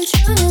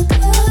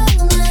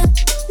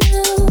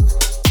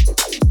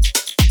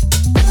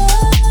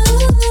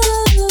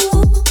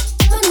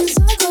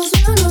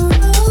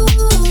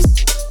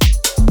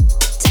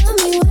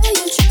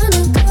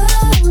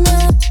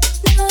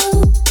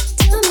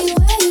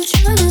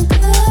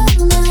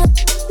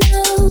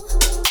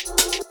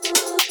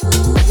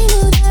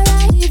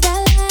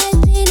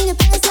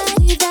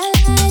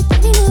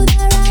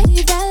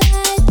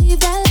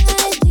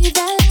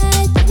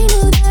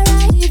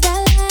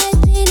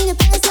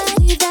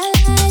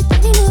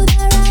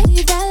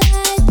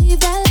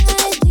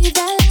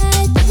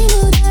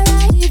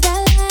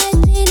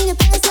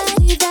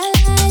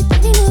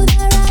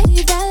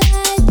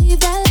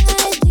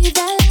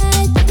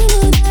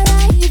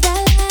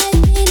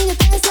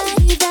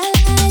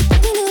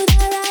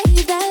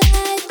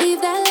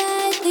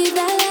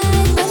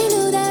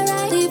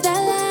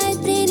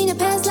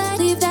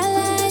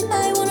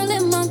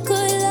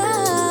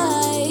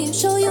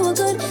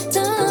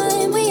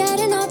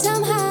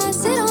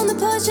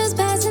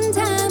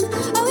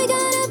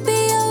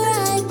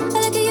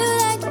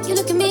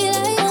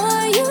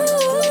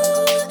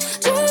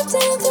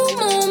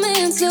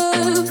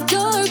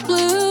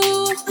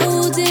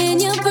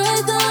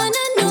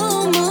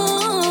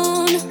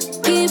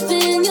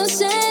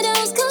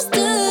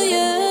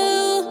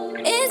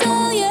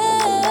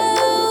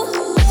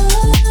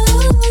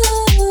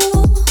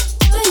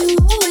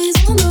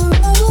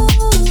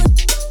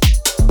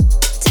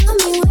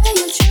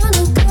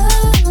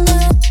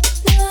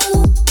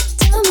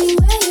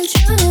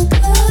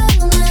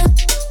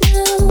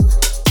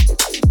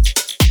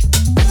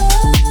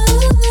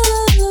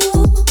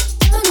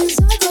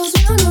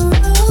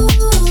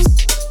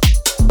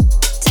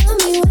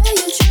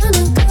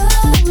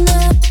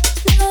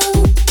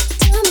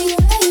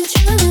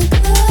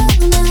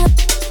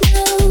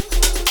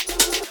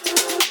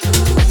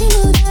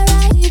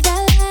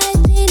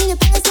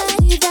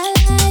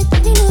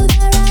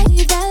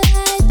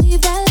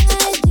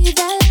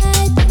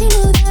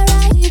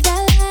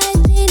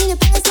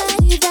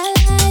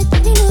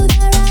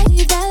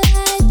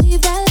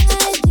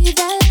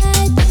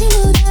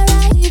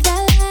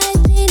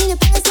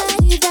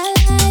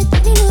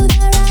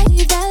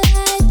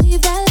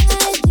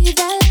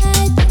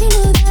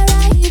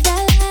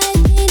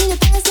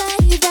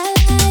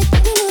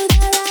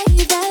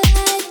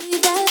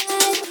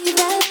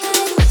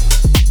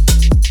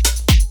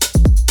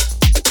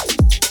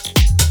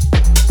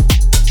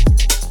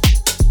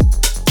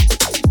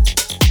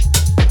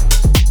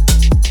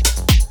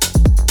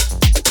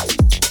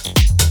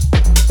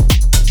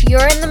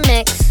You're in the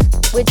mix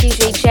with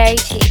DJ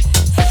JT.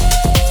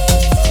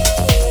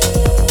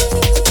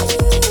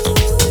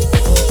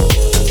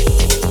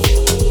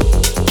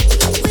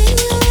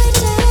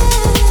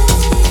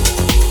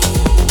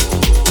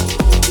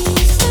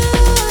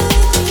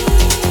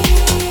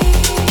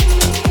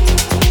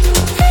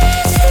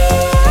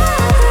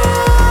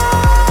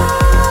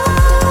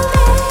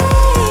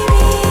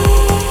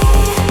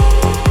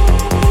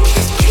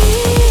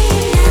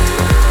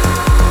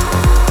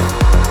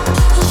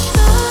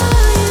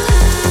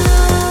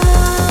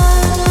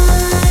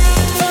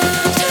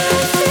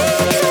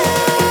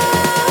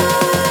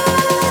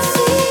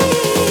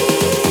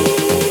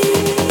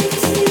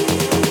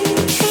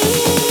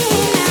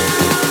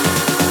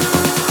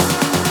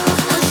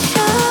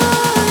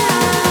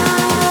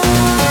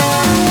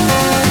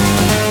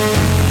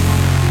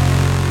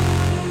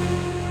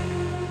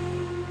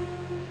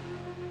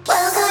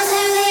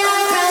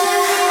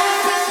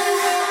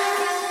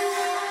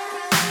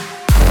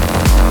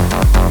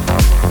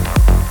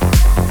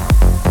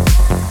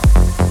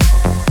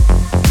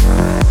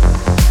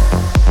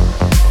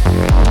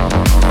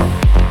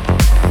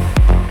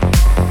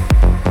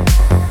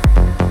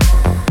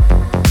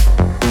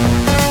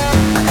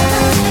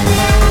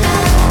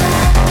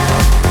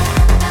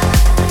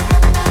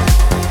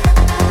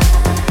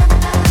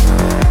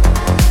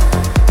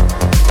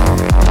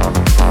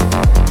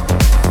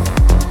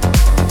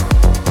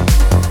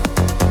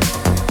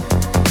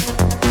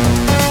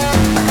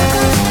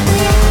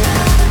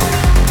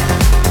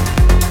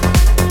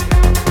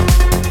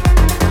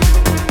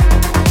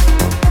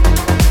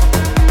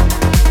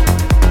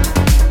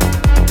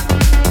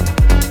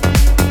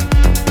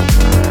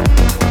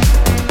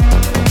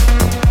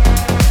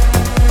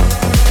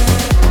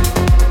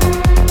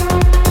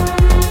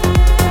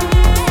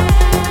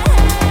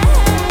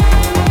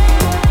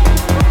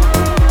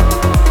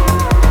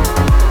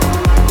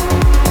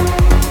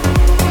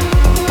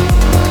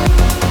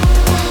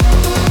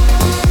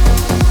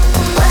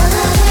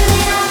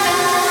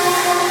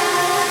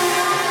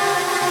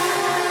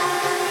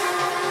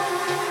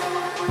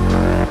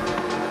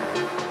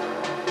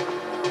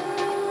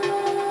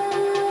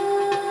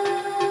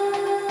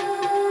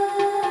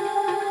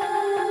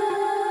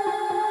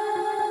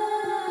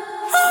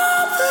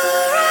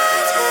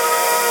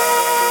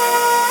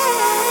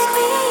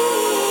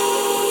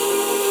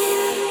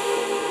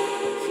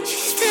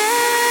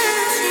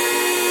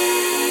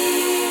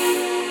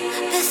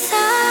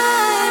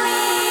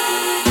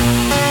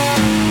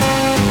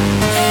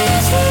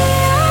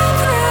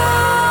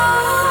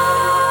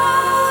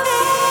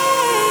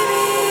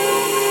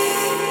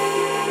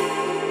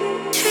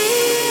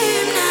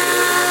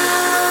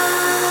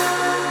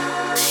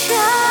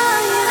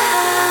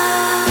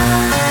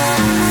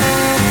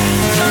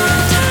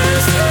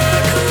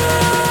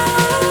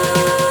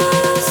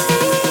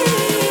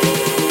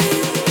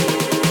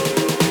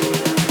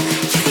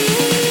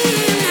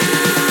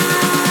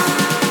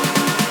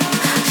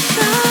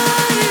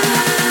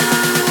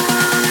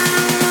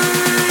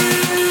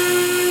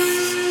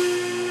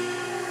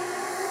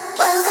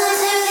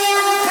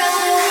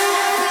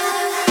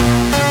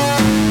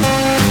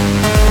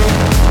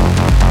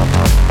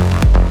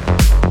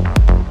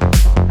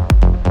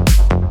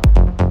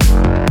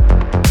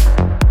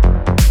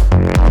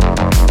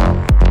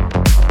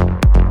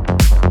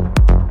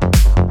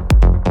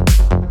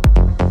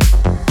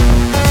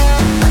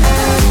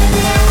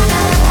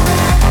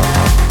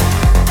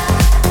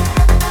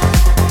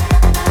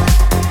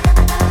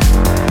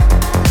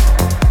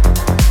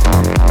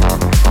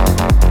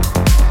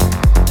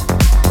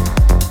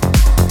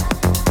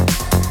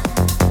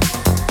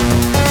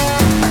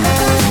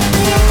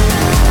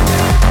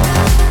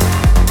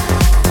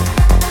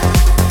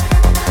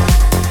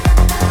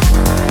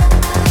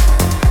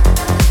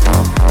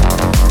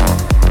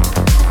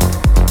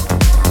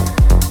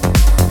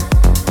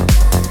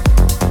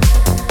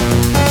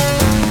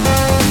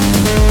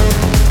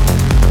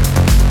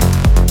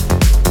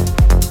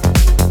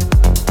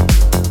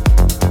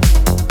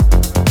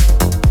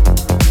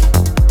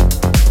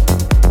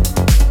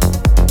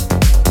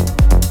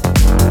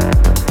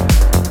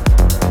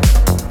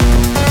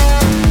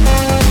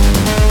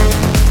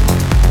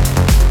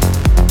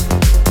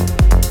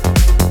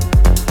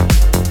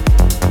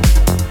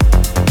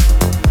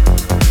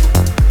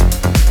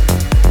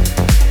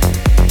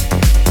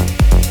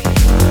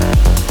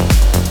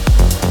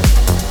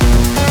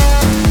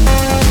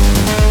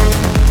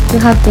 You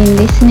have been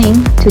listening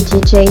to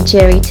DJ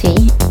Jerry T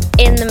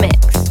in the